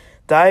finally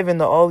dive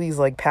into all these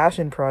like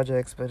passion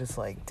projects. But it's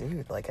like,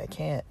 dude, like I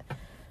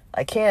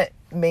can't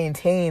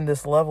maintain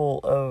this level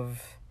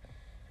of,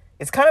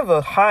 it's kind of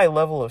a high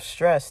level of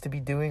stress to be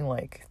doing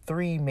like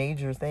 3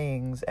 major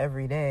things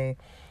every day.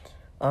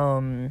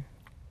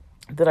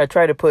 That I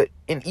try to put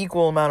an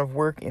equal amount of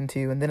work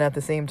into, and then at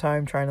the same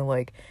time trying to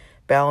like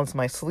balance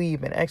my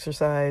sleep and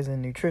exercise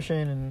and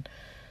nutrition and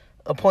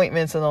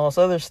appointments and all this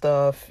other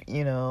stuff,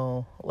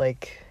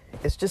 like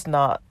it's just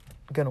not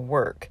gonna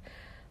work.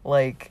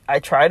 Like, I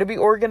try to be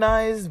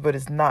organized, but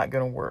it's not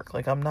gonna work.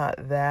 Like,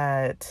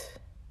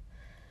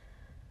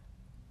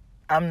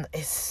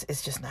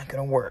 it's just not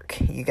gonna work,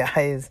 you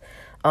guys.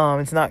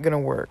 It's not gonna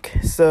work.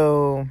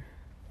 So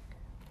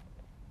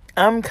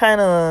I'm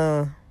kind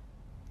of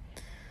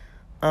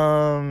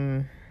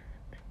I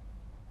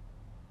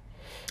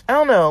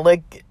don't know,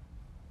 like,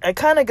 I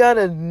kind of got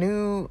a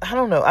new, I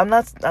don't know. I'm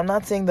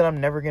not saying that I'm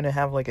never going to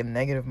have like a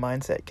negative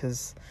mindset,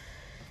 cuz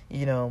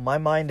my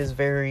mind is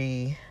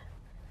very,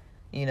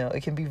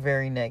 it can be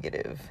very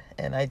negative,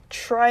 and I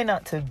try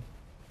not to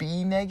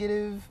be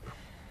negative,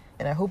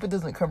 and I hope it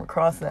doesn't come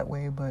across that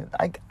way, but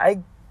I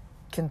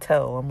can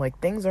tell. I'm like,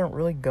 things aren't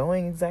really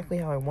going exactly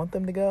how I want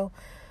them to go.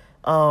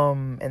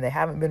 And they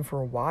haven't been for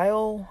a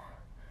while.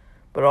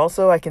 But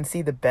also I can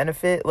see the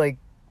benefit, like,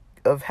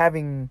 of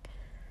having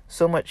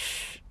so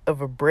much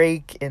of a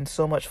break and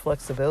so much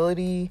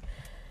flexibility.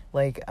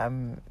 Like,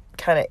 I'm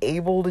kind of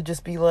able to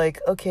just be like,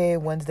 okay,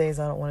 Wednesdays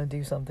I don't want to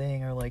do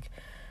something, or like,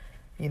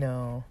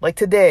 like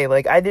today,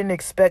 like, I didn't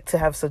expect to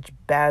have such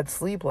bad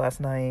sleep last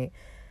night.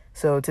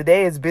 So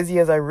today, as busy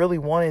as I really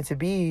wanted to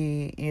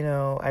be,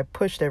 I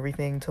pushed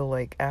everything till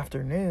like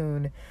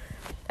afternoon.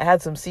 I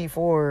had some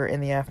C4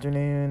 in the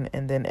afternoon,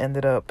 and then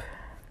ended up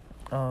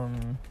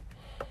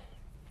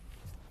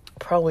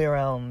probably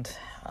around,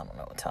 I don't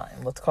know what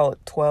time, let's call it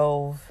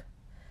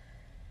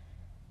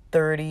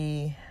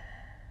 12:30.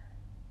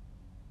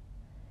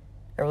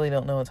 I really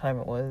don't know what time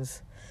it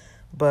was,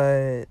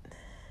 but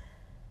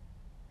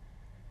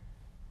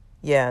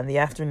yeah, in the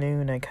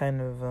afternoon I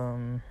kind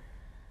of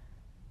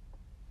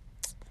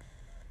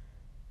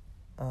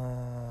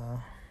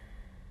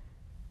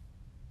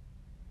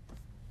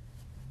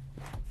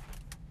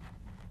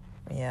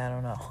yeah, I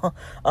don't know.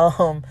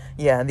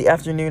 Yeah, in the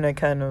afternoon I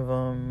kind of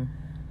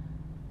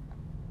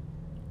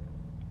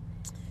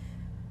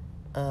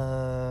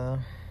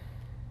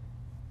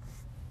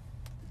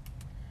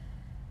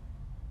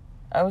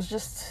I was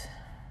just,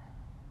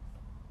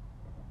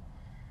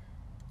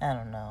 I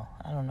don't know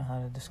how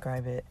to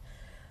describe it,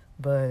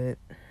 but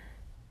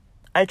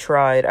I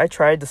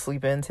tried to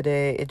sleep in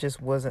today. It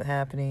just wasn't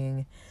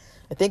happening.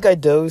 I think I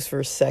dozed for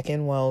a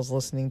second while I was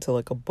listening to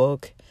like a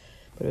book,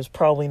 but it was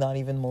probably not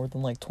even more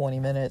than like 20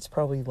 minutes,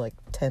 probably like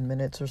 10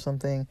 minutes or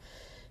something.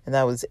 And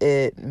that was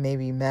it,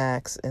 maybe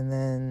max. And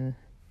then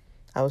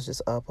I was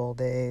just up all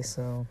day,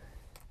 so.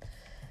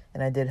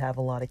 And I did have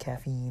a lot of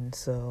caffeine,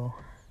 so.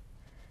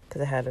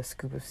 Because I had a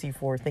scoop of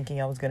C4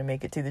 thinking I was going to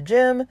make it to the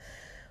gym,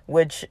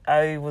 which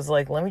I was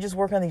like, let me just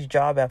work on these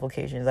job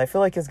applications. I feel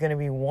like it's going to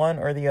be one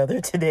or the other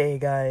today,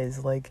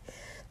 guys. Like,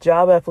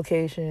 job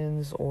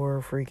applications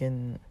or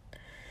freaking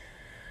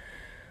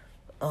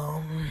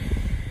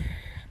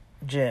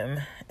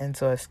gym. And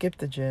so I skipped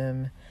the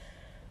gym.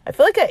 I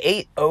feel like I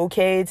ate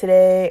okay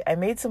today. I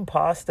made some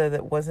pasta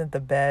that wasn't the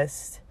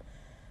best.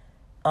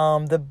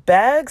 The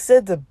bag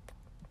said to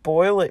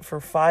boil it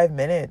for 5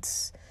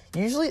 minutes.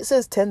 Usually it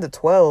says 10 to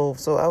 12,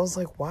 so I was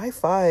like, why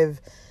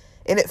 5?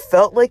 And it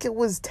felt like it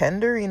was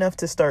tender enough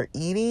to start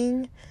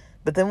eating.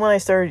 But then when I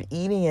started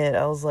eating it,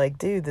 I was like,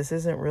 dude, this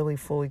isn't really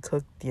fully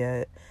cooked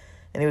yet.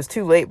 And it was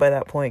too late by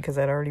that point because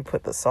I'd already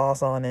put the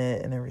sauce on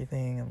it and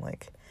everything, and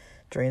like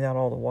drained out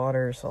all the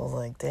water. So I was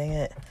like, dang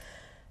it.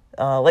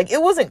 Like,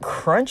 it wasn't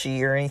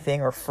crunchy or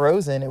anything or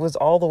frozen. It was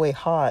all the way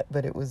hot,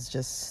 but it was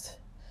just,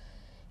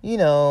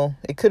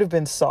 it could have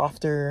been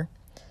softer.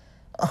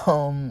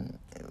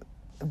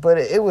 But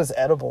it was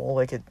edible.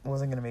 Like, it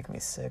wasn't going to make me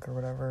sick or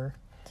whatever.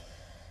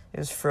 It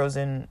was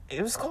frozen.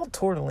 It was called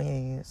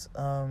tortellinis.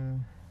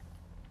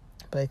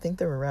 But I think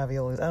they were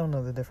raviolis. I don't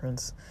know the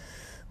difference.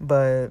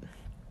 But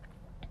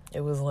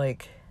it was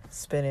like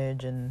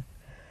spinach and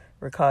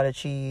ricotta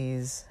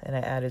cheese, and I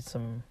added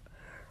some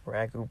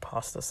ragu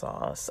pasta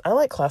sauce. I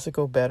like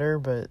Classico better,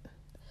 but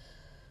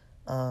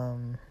I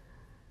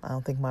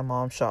don't think my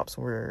mom shops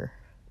were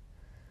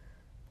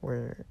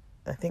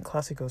I think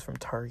Classico's from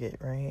Target,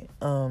 right?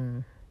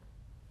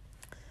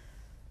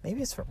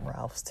 Maybe it's from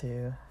Ralph's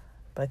too,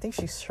 but I think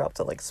she shopped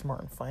at like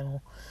Smart and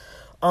Final.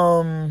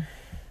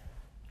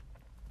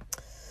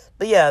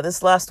 But yeah,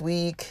 this last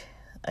week,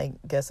 I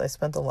guess I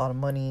spent a lot of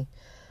money.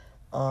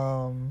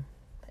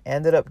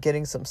 Ended up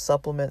getting some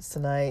supplements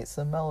tonight,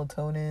 some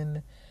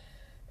melatonin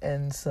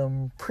and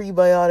some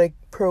probiotic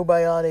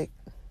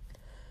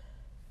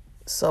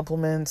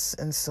supplements,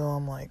 and so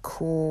I'm like,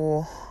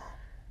 cool.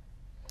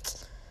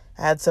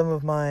 I had some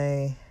of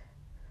my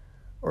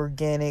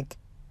organic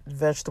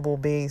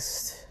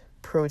vegetable-based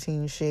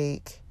protein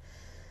shake.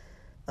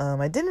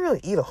 I didn't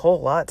really eat a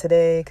whole lot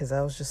today because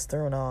I was just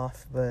thrown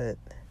off, but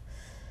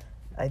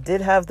I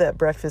did have that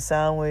breakfast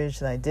sandwich,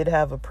 and I did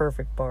have a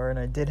Perfect Bar, and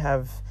I did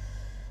have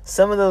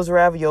some of those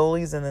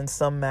raviolis, and then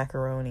some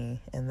macaroni,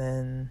 and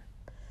then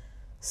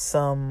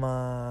some,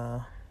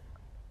 I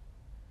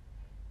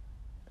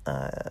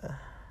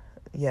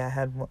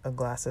had a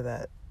glass of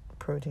that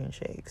protein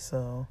shake,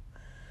 so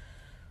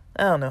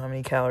I don't know how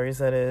many calories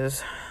that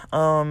is.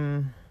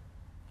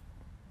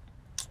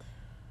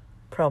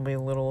 Probably a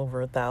little over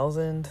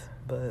 1,000,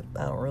 but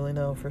I don't really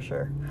know for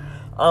sure.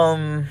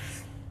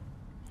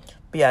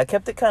 But yeah, I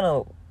kept it kind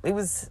of, it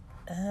was,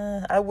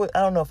 I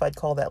don't know if I'd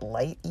call that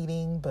light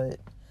eating, but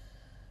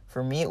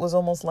for me it was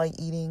almost light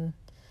eating.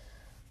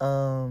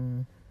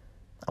 I'm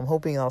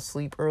hoping I'll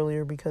sleep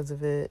earlier because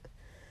of it.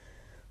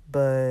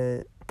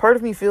 But part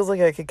of me feels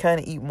like I could kind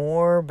of eat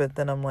more, but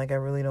then I'm like, I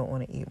really don't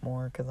want to eat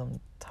more because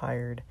I'm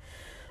tired.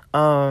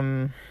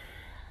 And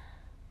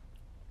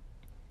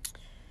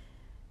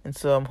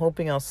so I'm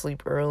hoping I'll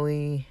sleep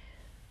early.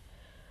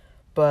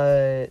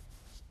 But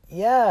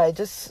yeah, I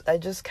just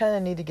kind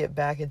of need to get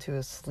back into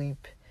a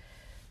sleep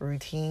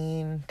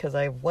routine because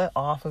I went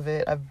off of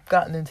it. I've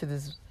gotten into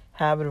this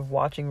habit of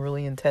watching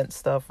really intense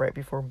stuff right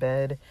before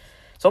bed.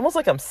 It's almost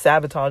like I'm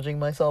sabotaging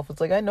myself. It's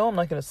like, I know I'm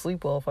not going to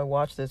sleep well if I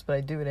watch this, but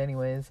I do it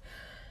anyways.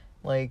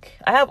 Like,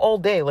 I have all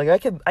day. Like,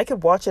 I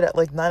could watch it at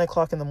like 9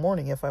 o'clock in the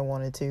morning if I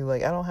wanted to.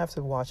 Like, I don't have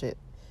to watch it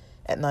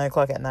at 9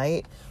 o'clock at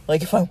night.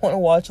 Like, if I want to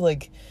watch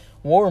like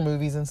war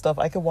movies and stuff,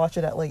 I could watch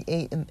it at like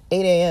 8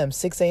 a.m.,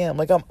 6 a.m.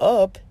 Like, I'm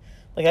up.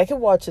 Like, I could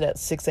watch it at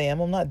 6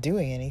 a.m. I'm not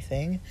doing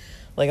anything.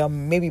 Like,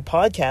 I'm maybe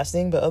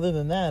podcasting, but other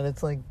than that,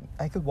 it's like,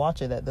 I could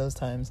watch it at those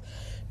times.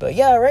 But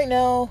yeah, right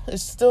now,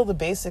 it's still the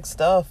basic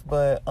stuff,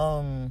 but,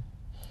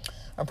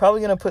 I'm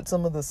probably going to put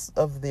some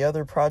of the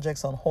other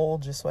projects on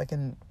hold just so I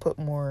can put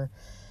more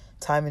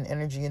time and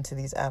energy into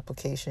these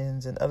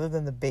applications. And other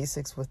than the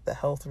basics with the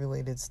health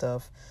related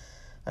stuff,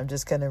 I'm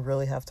just going to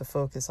really have to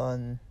focus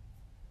on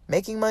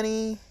making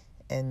money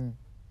and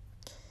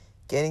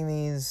getting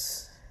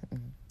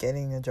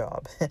a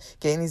job,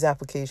 getting these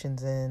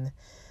applications in.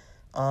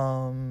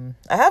 I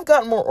have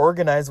gotten more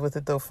organized with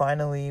it though,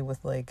 finally,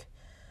 with like,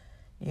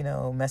 you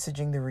know,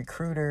 messaging the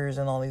recruiters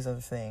and all these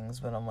other things.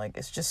 But I'm like,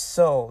 it's just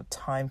so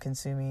time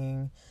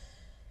consuming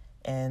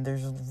and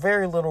there's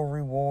very little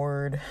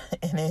reward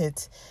in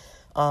it.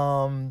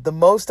 The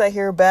most I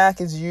hear back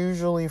is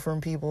usually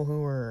from people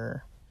who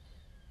are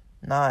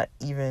not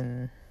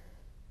even,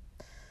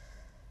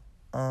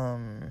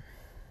 the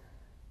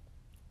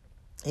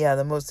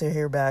most I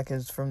hear back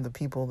is from the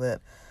people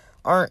that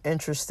aren't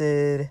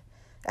interested.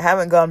 I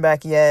haven't gone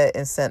back yet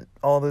and sent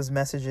all those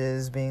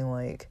messages being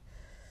like,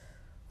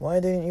 why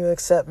didn't you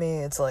accept me?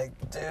 It's like,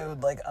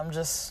 dude, like,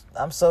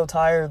 I'm so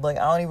tired. Like,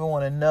 I don't even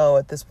want to know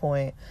at this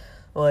point.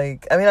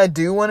 Like, I mean, I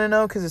do want to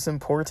know because it's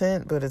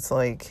important, but it's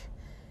like,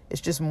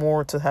 it's just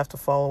more to have to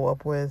follow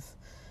up with.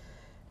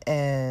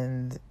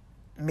 And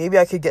maybe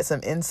I could get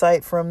some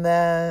insight from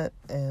that.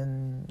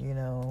 And, you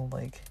know,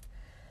 like,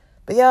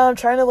 but yeah, I'm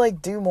trying to like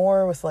do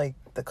more with like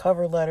the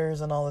cover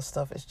letters and all this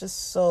stuff. It's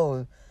just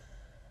so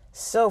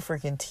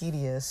freaking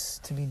tedious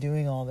to be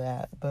doing all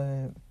that.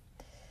 But,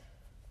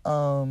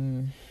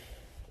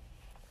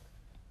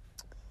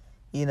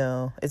 you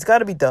know, it's got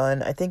to be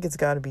done. I think it's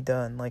got to be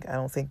done. Like, I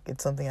don't think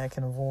it's something I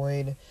can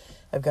avoid.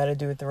 I've got to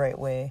do it the right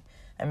way.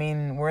 I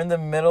mean, we're in the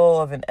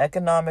middle of an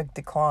economic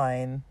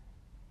decline,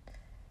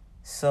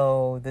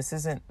 so this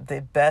isn't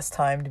the best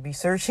time to be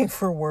searching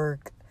for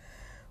work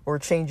or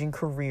changing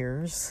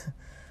careers.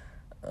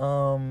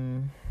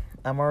 I'm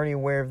already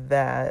aware of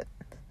that,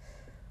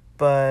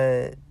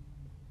 but,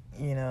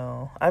 you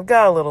know, I've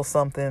got a little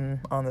something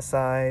on the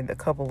side, a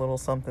couple little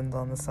somethings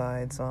on the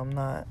side, so I'm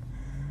not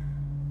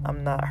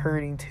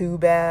hurting too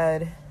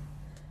bad,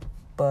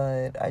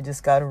 but I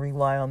just got to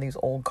rely on these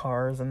old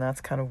cars, and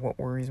that's kind of what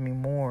worries me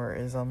more,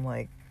 is I'm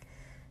like,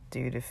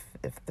 dude, if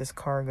this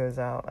car goes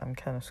out, I'm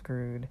kind of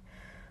screwed.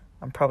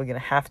 I'm probably going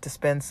to have to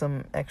spend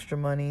some extra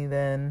money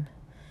then,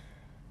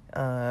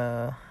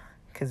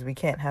 because we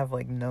can't have,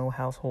 like, no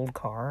household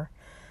car,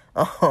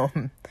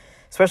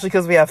 especially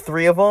because we have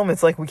 3 of them.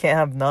 It's like we can't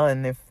have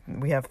none if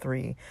we have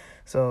 3,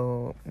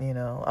 so, you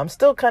know, I'm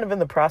still kind of in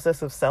the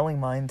process of selling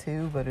mine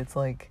too, but it's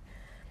like,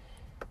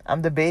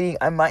 I'm debating,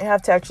 I might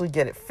have to actually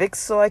get it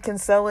fixed so I can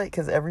sell it,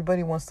 because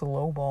everybody wants to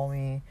lowball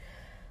me.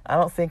 I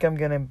don't think I'm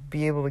going to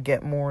be able to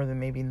get more than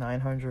maybe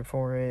 $900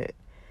 for it,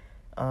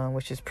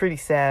 which is pretty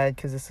sad,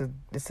 because it's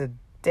a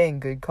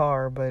dang good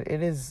car, but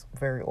it is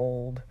very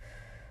old.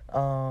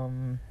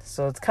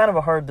 So it's kind of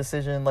a hard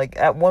decision. Like,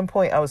 at one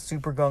point I was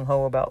super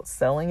gung-ho about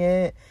selling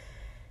it,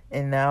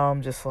 and now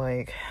I'm just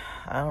like,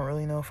 I don't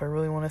really know if I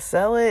really want to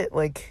sell it.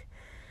 Like,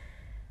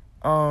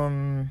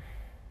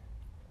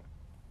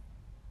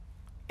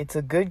 it's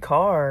a good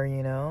car,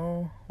 you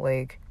know,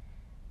 like,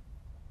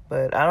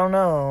 but I don't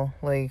know,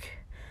 like,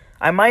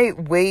 I might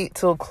wait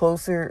till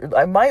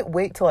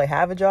I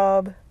have a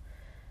job,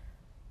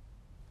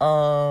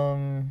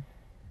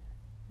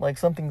 like,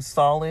 something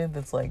solid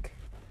that's, like,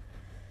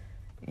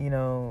 you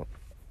know,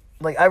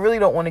 like, I really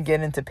don't want to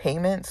get into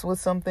payments with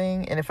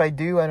something, and if I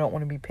do, I don't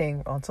want to be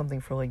paying on something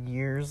for, like,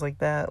 years like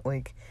that.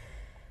 Like,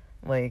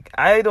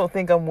 I don't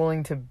think I'm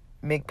willing to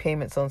make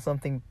payments on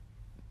something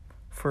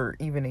for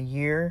even a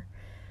year.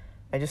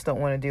 I just don't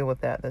want to deal with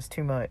that. That's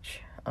too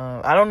much.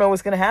 I don't know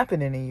what's going to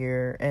happen in a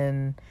year.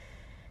 And,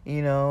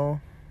 you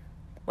know,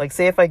 like,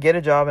 say if I get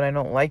a job and I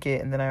don't like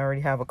it, and then I already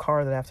have a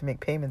car that I have to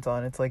make payments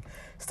on. It's like,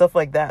 stuff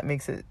like that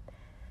makes it,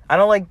 I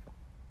don't like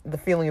the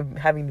feeling of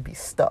having to be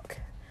stuck.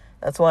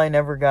 That's why I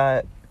never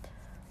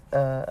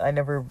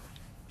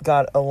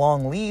got a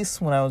long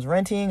lease when I was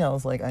renting. I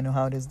was like, I know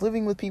how it is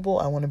living with people.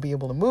 I want to be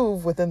able to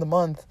move within the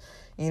month,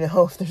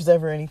 if there's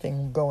ever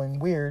anything going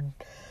weird.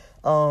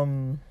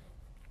 I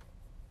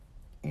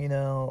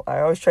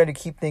always try to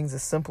keep things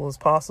as simple as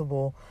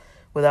possible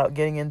without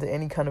getting into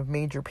any kind of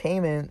major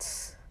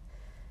payments,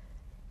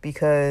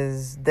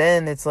 because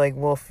then it's like,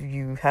 well, if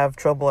you have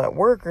trouble at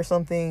work or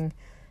something,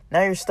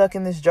 now you're stuck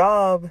in this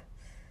job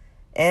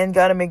and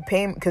got to make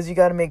payment because you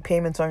got to make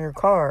payments on your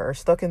car, or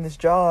stuck in this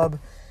job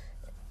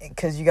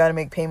because you got to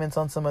make payments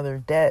on some other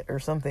debt or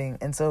something.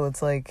 And so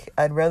it's like,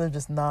 I'd rather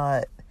just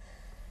not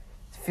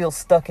feel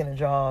stuck in a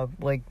job.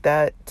 Like,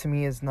 that to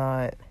me is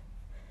not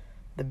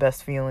the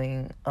best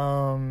feeling.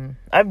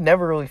 I've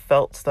never really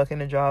felt stuck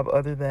in a job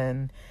other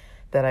than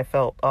that I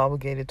felt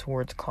obligated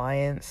towards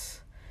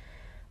clients.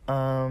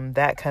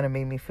 That kind of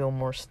made me feel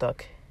more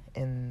stuck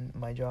in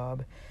my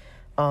job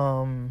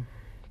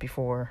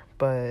before.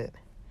 But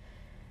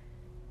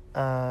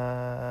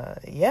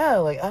yeah,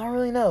 like, I don't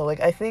really know.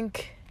 Like, I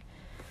think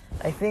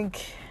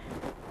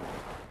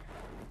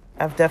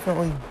I've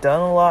definitely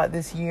done a lot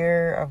this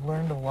year. I've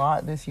learned a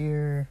lot this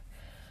year.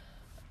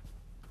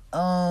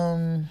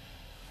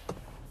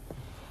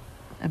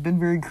 I've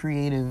been very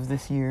creative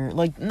this year.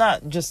 Like,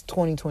 not just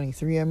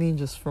 2023. I mean,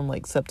 just from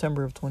like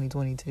September of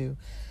 2022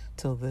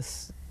 till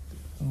this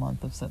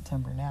month of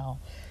September now.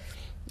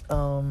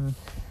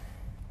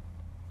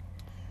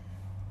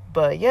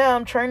 But yeah,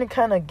 I'm trying to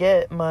kind of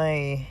get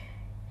my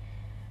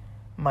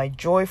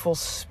joyful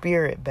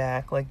spirit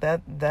back. Like,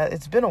 that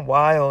it's been a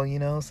while,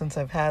 since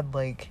I've had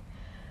like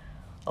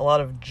a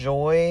lot of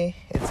joy.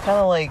 It's kind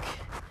of like,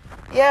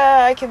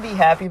 yeah, I can be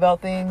happy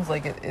about things.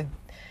 Like,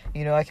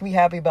 I can be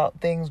happy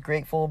about things,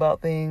 grateful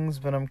about things,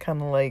 but I'm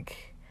kind of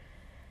like,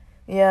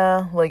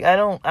 yeah, like, I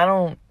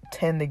don't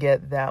tend to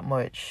get that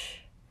much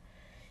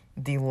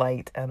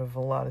delight out of a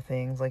lot of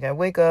things. Like, I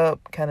wake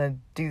up, kind of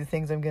do the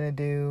things I'm gonna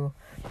do,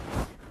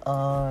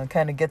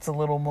 kind of gets a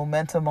little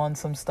momentum on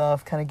some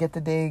stuff, kind of get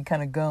the day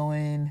kind of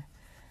going.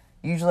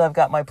 Usually I've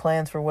got my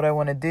plans for what I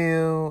want to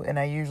do, and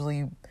I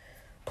usually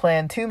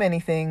plan too many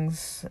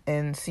things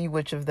and see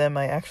which of them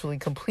I actually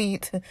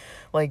complete.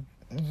 Like,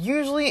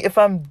 usually if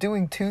I'm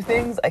doing 2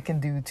 things, I can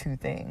do 2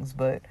 things,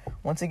 but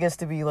once it gets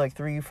to be like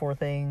 3, 4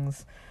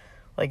 things,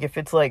 like if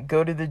it's like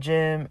go to the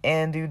gym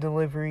and do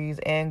deliveries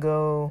and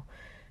go,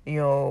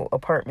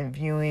 apartment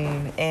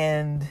viewing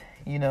and,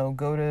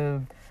 go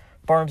to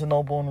Barnes and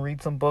Noble and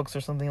read some books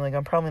or something, like,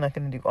 I'm probably not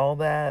going to do all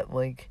that.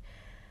 Like,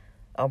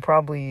 I'll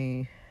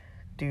probably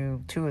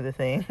do 2 of the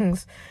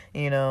things,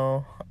 and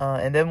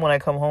then when I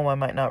come home, I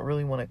might not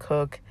really want to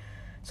cook.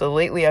 So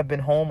lately I've been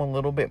home a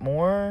little bit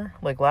more.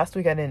 Like, last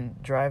week I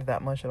didn't drive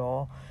that much at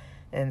all.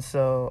 And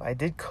so I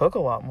did cook a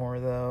lot more,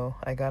 though.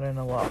 I got in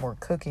a lot more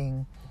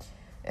cooking.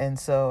 And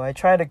so I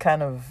try to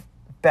kind of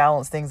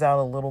balance things out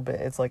a little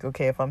bit. It's like,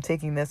 okay, if I'm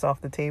taking this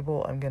off the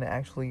table, I'm going to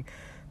actually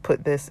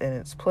put this in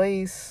its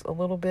place a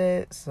little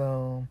bit.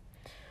 So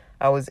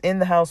I was in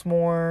the house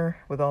more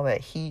with all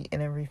that heat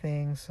and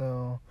everything.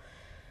 So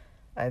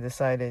I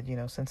decided,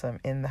 since I'm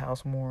in the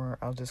house more,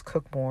 I'll just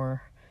cook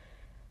more,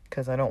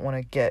 because I don't want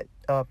to get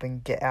up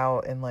and get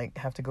out and like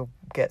have to go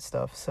get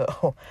stuff.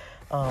 So,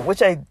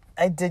 which I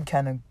did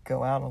kind of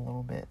go out a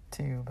little bit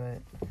too,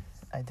 but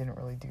I didn't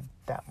really do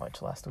that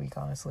much last week,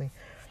 honestly.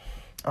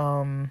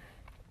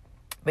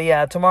 But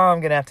yeah, tomorrow I'm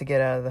going to have to get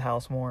out of the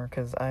house more,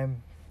 because I've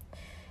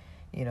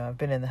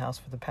been in the house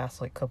for the past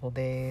like couple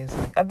days.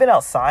 Like, I've been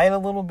outside a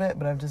little bit,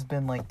 but I've just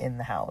been like in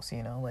the house,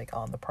 like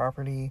on the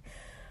property.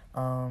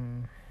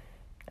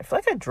 I feel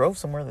like I drove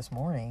somewhere this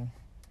morning.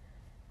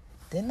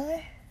 Didn't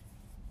I?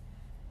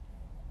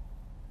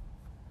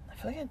 I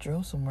feel like I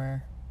drove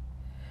somewhere.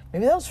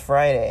 Maybe that was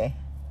Friday.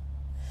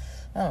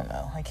 I don't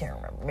know. I can't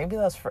remember. Maybe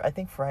that was I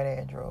think Friday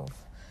I drove,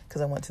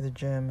 because I went to the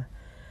gym.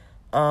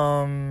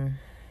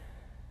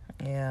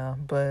 Yeah,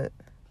 but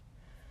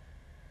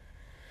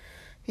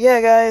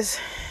yeah, guys.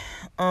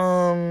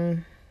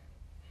 The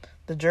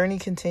journey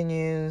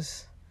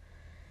continues.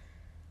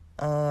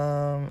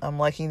 I'm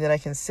liking that I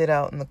can sit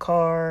out in the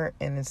car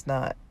and it's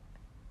not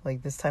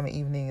like this time of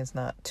evening. It's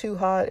not too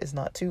hot. It's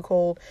not too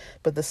cold,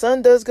 but the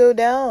sun does go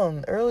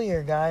down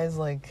earlier, guys.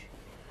 Like,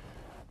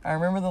 I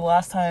remember the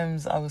last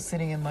times I was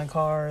sitting in my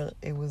car,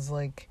 it was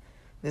like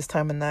this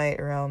time of night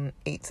around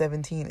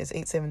 8:17. It's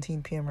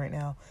 8:17 p.m. right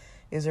now.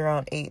 It was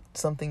around 8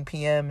 something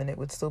p.m. and it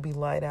would still be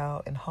light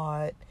out and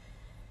hot.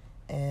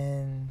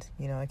 And,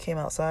 I came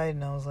outside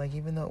and I was like,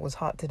 even though it was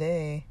hot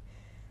today,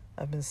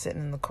 I've been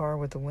sitting in the car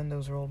with the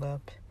windows rolled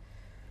up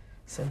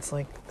since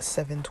like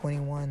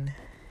 7:21,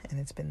 and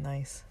it's been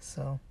nice.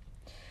 So,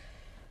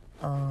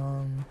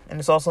 and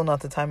it's also not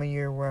the time of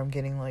year where I'm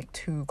getting like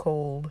too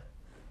cold.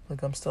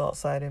 Like, I'm still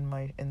outside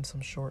in some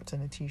shorts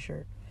and a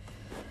t-shirt.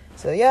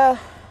 So yeah,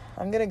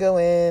 I'm gonna go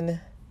in,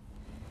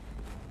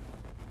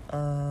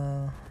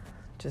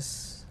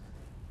 just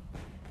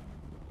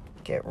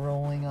get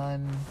rolling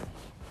on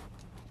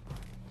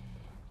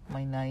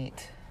my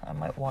night. I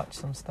might watch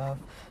some stuff.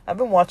 I've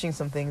been watching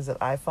some things that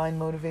I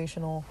find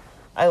motivational.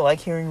 I like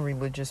hearing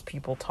religious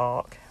people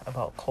talk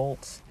about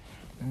cults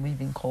and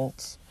leaving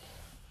cults.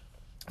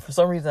 For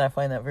some reason, I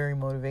find that very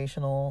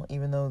motivational,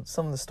 even though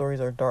some of the stories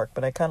are dark,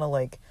 but I kind of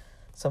like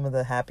some of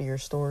the happier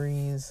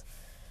stories.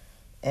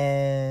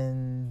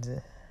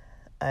 And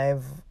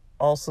I've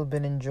also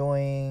been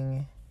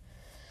enjoying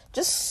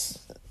just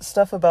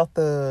stuff about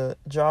the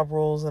job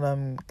roles that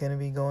I'm going to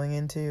be going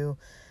into.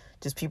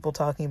 Just people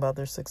talking about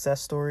their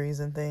success stories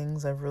and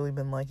things. I've really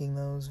been liking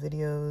those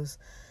videos.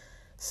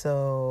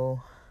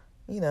 So,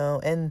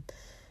 and,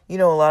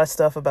 a lot of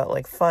stuff about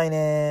like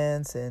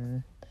finance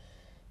and,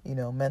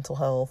 mental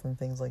health and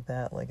things like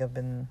that. Like I've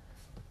been,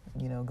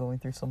 going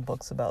through some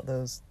books about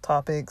those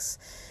topics.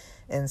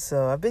 And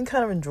so I've been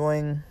kind of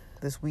enjoying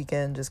this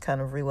weekend, just kind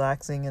of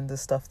relaxing into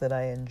stuff that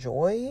I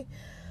enjoy.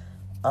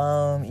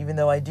 Even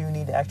though I do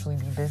need to actually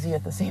be busy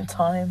at the same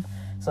time.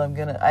 So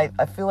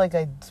I feel like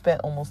I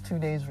spent almost 2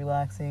 days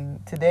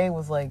relaxing. Today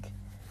was like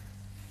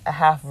a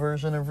half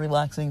version of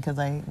relaxing because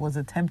I was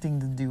attempting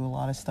to do a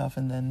lot of stuff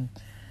and then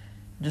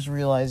just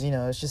realized,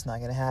 it's just not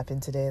going to happen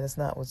today. That's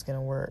not what's going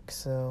to work.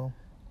 So,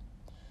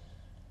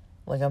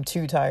 like, I'm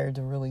too tired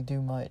to really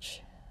do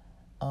much.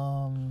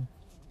 But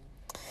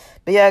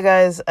yeah,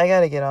 guys, I got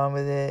to get on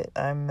with it.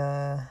 I'm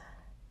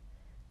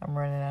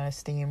running out of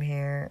steam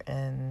here,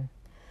 and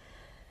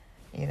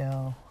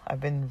I've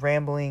been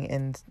rambling,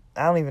 and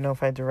I don't even know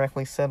if I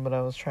directly said what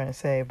I was trying to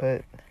say,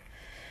 but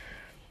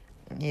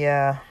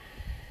yeah,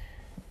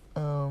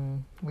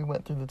 we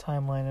went through the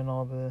timeline and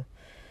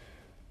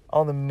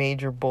all the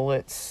major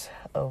bullets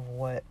of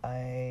what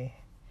I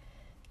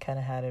kind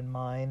of had in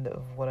mind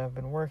of what I've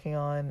been working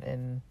on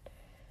and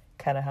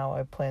kind of how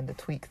I plan to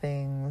tweak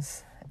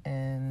things,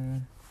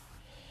 and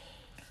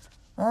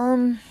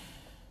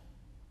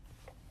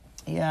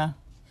yeah,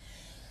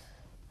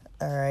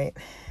 all right.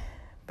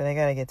 But I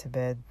gotta get to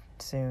bed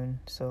soon,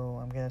 so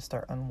I'm gonna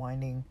start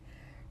unwinding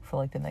for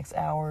like the next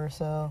hour or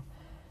so.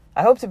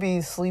 I hope to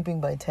be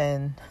sleeping by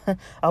 10.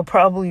 I'll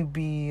probably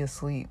be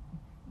asleep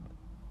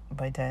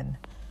by 10.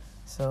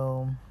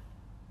 So,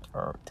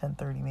 or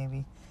 10:30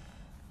 maybe.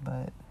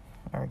 But,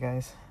 alright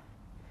guys.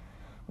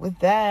 With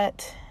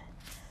that,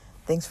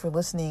 thanks for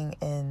listening,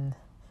 and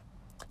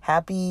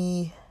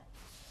happy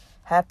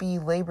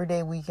Labor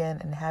Day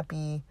weekend, and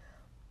happy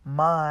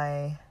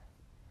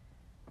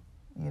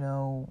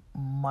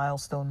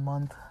milestone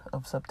month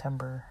of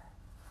September.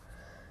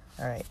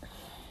 All right.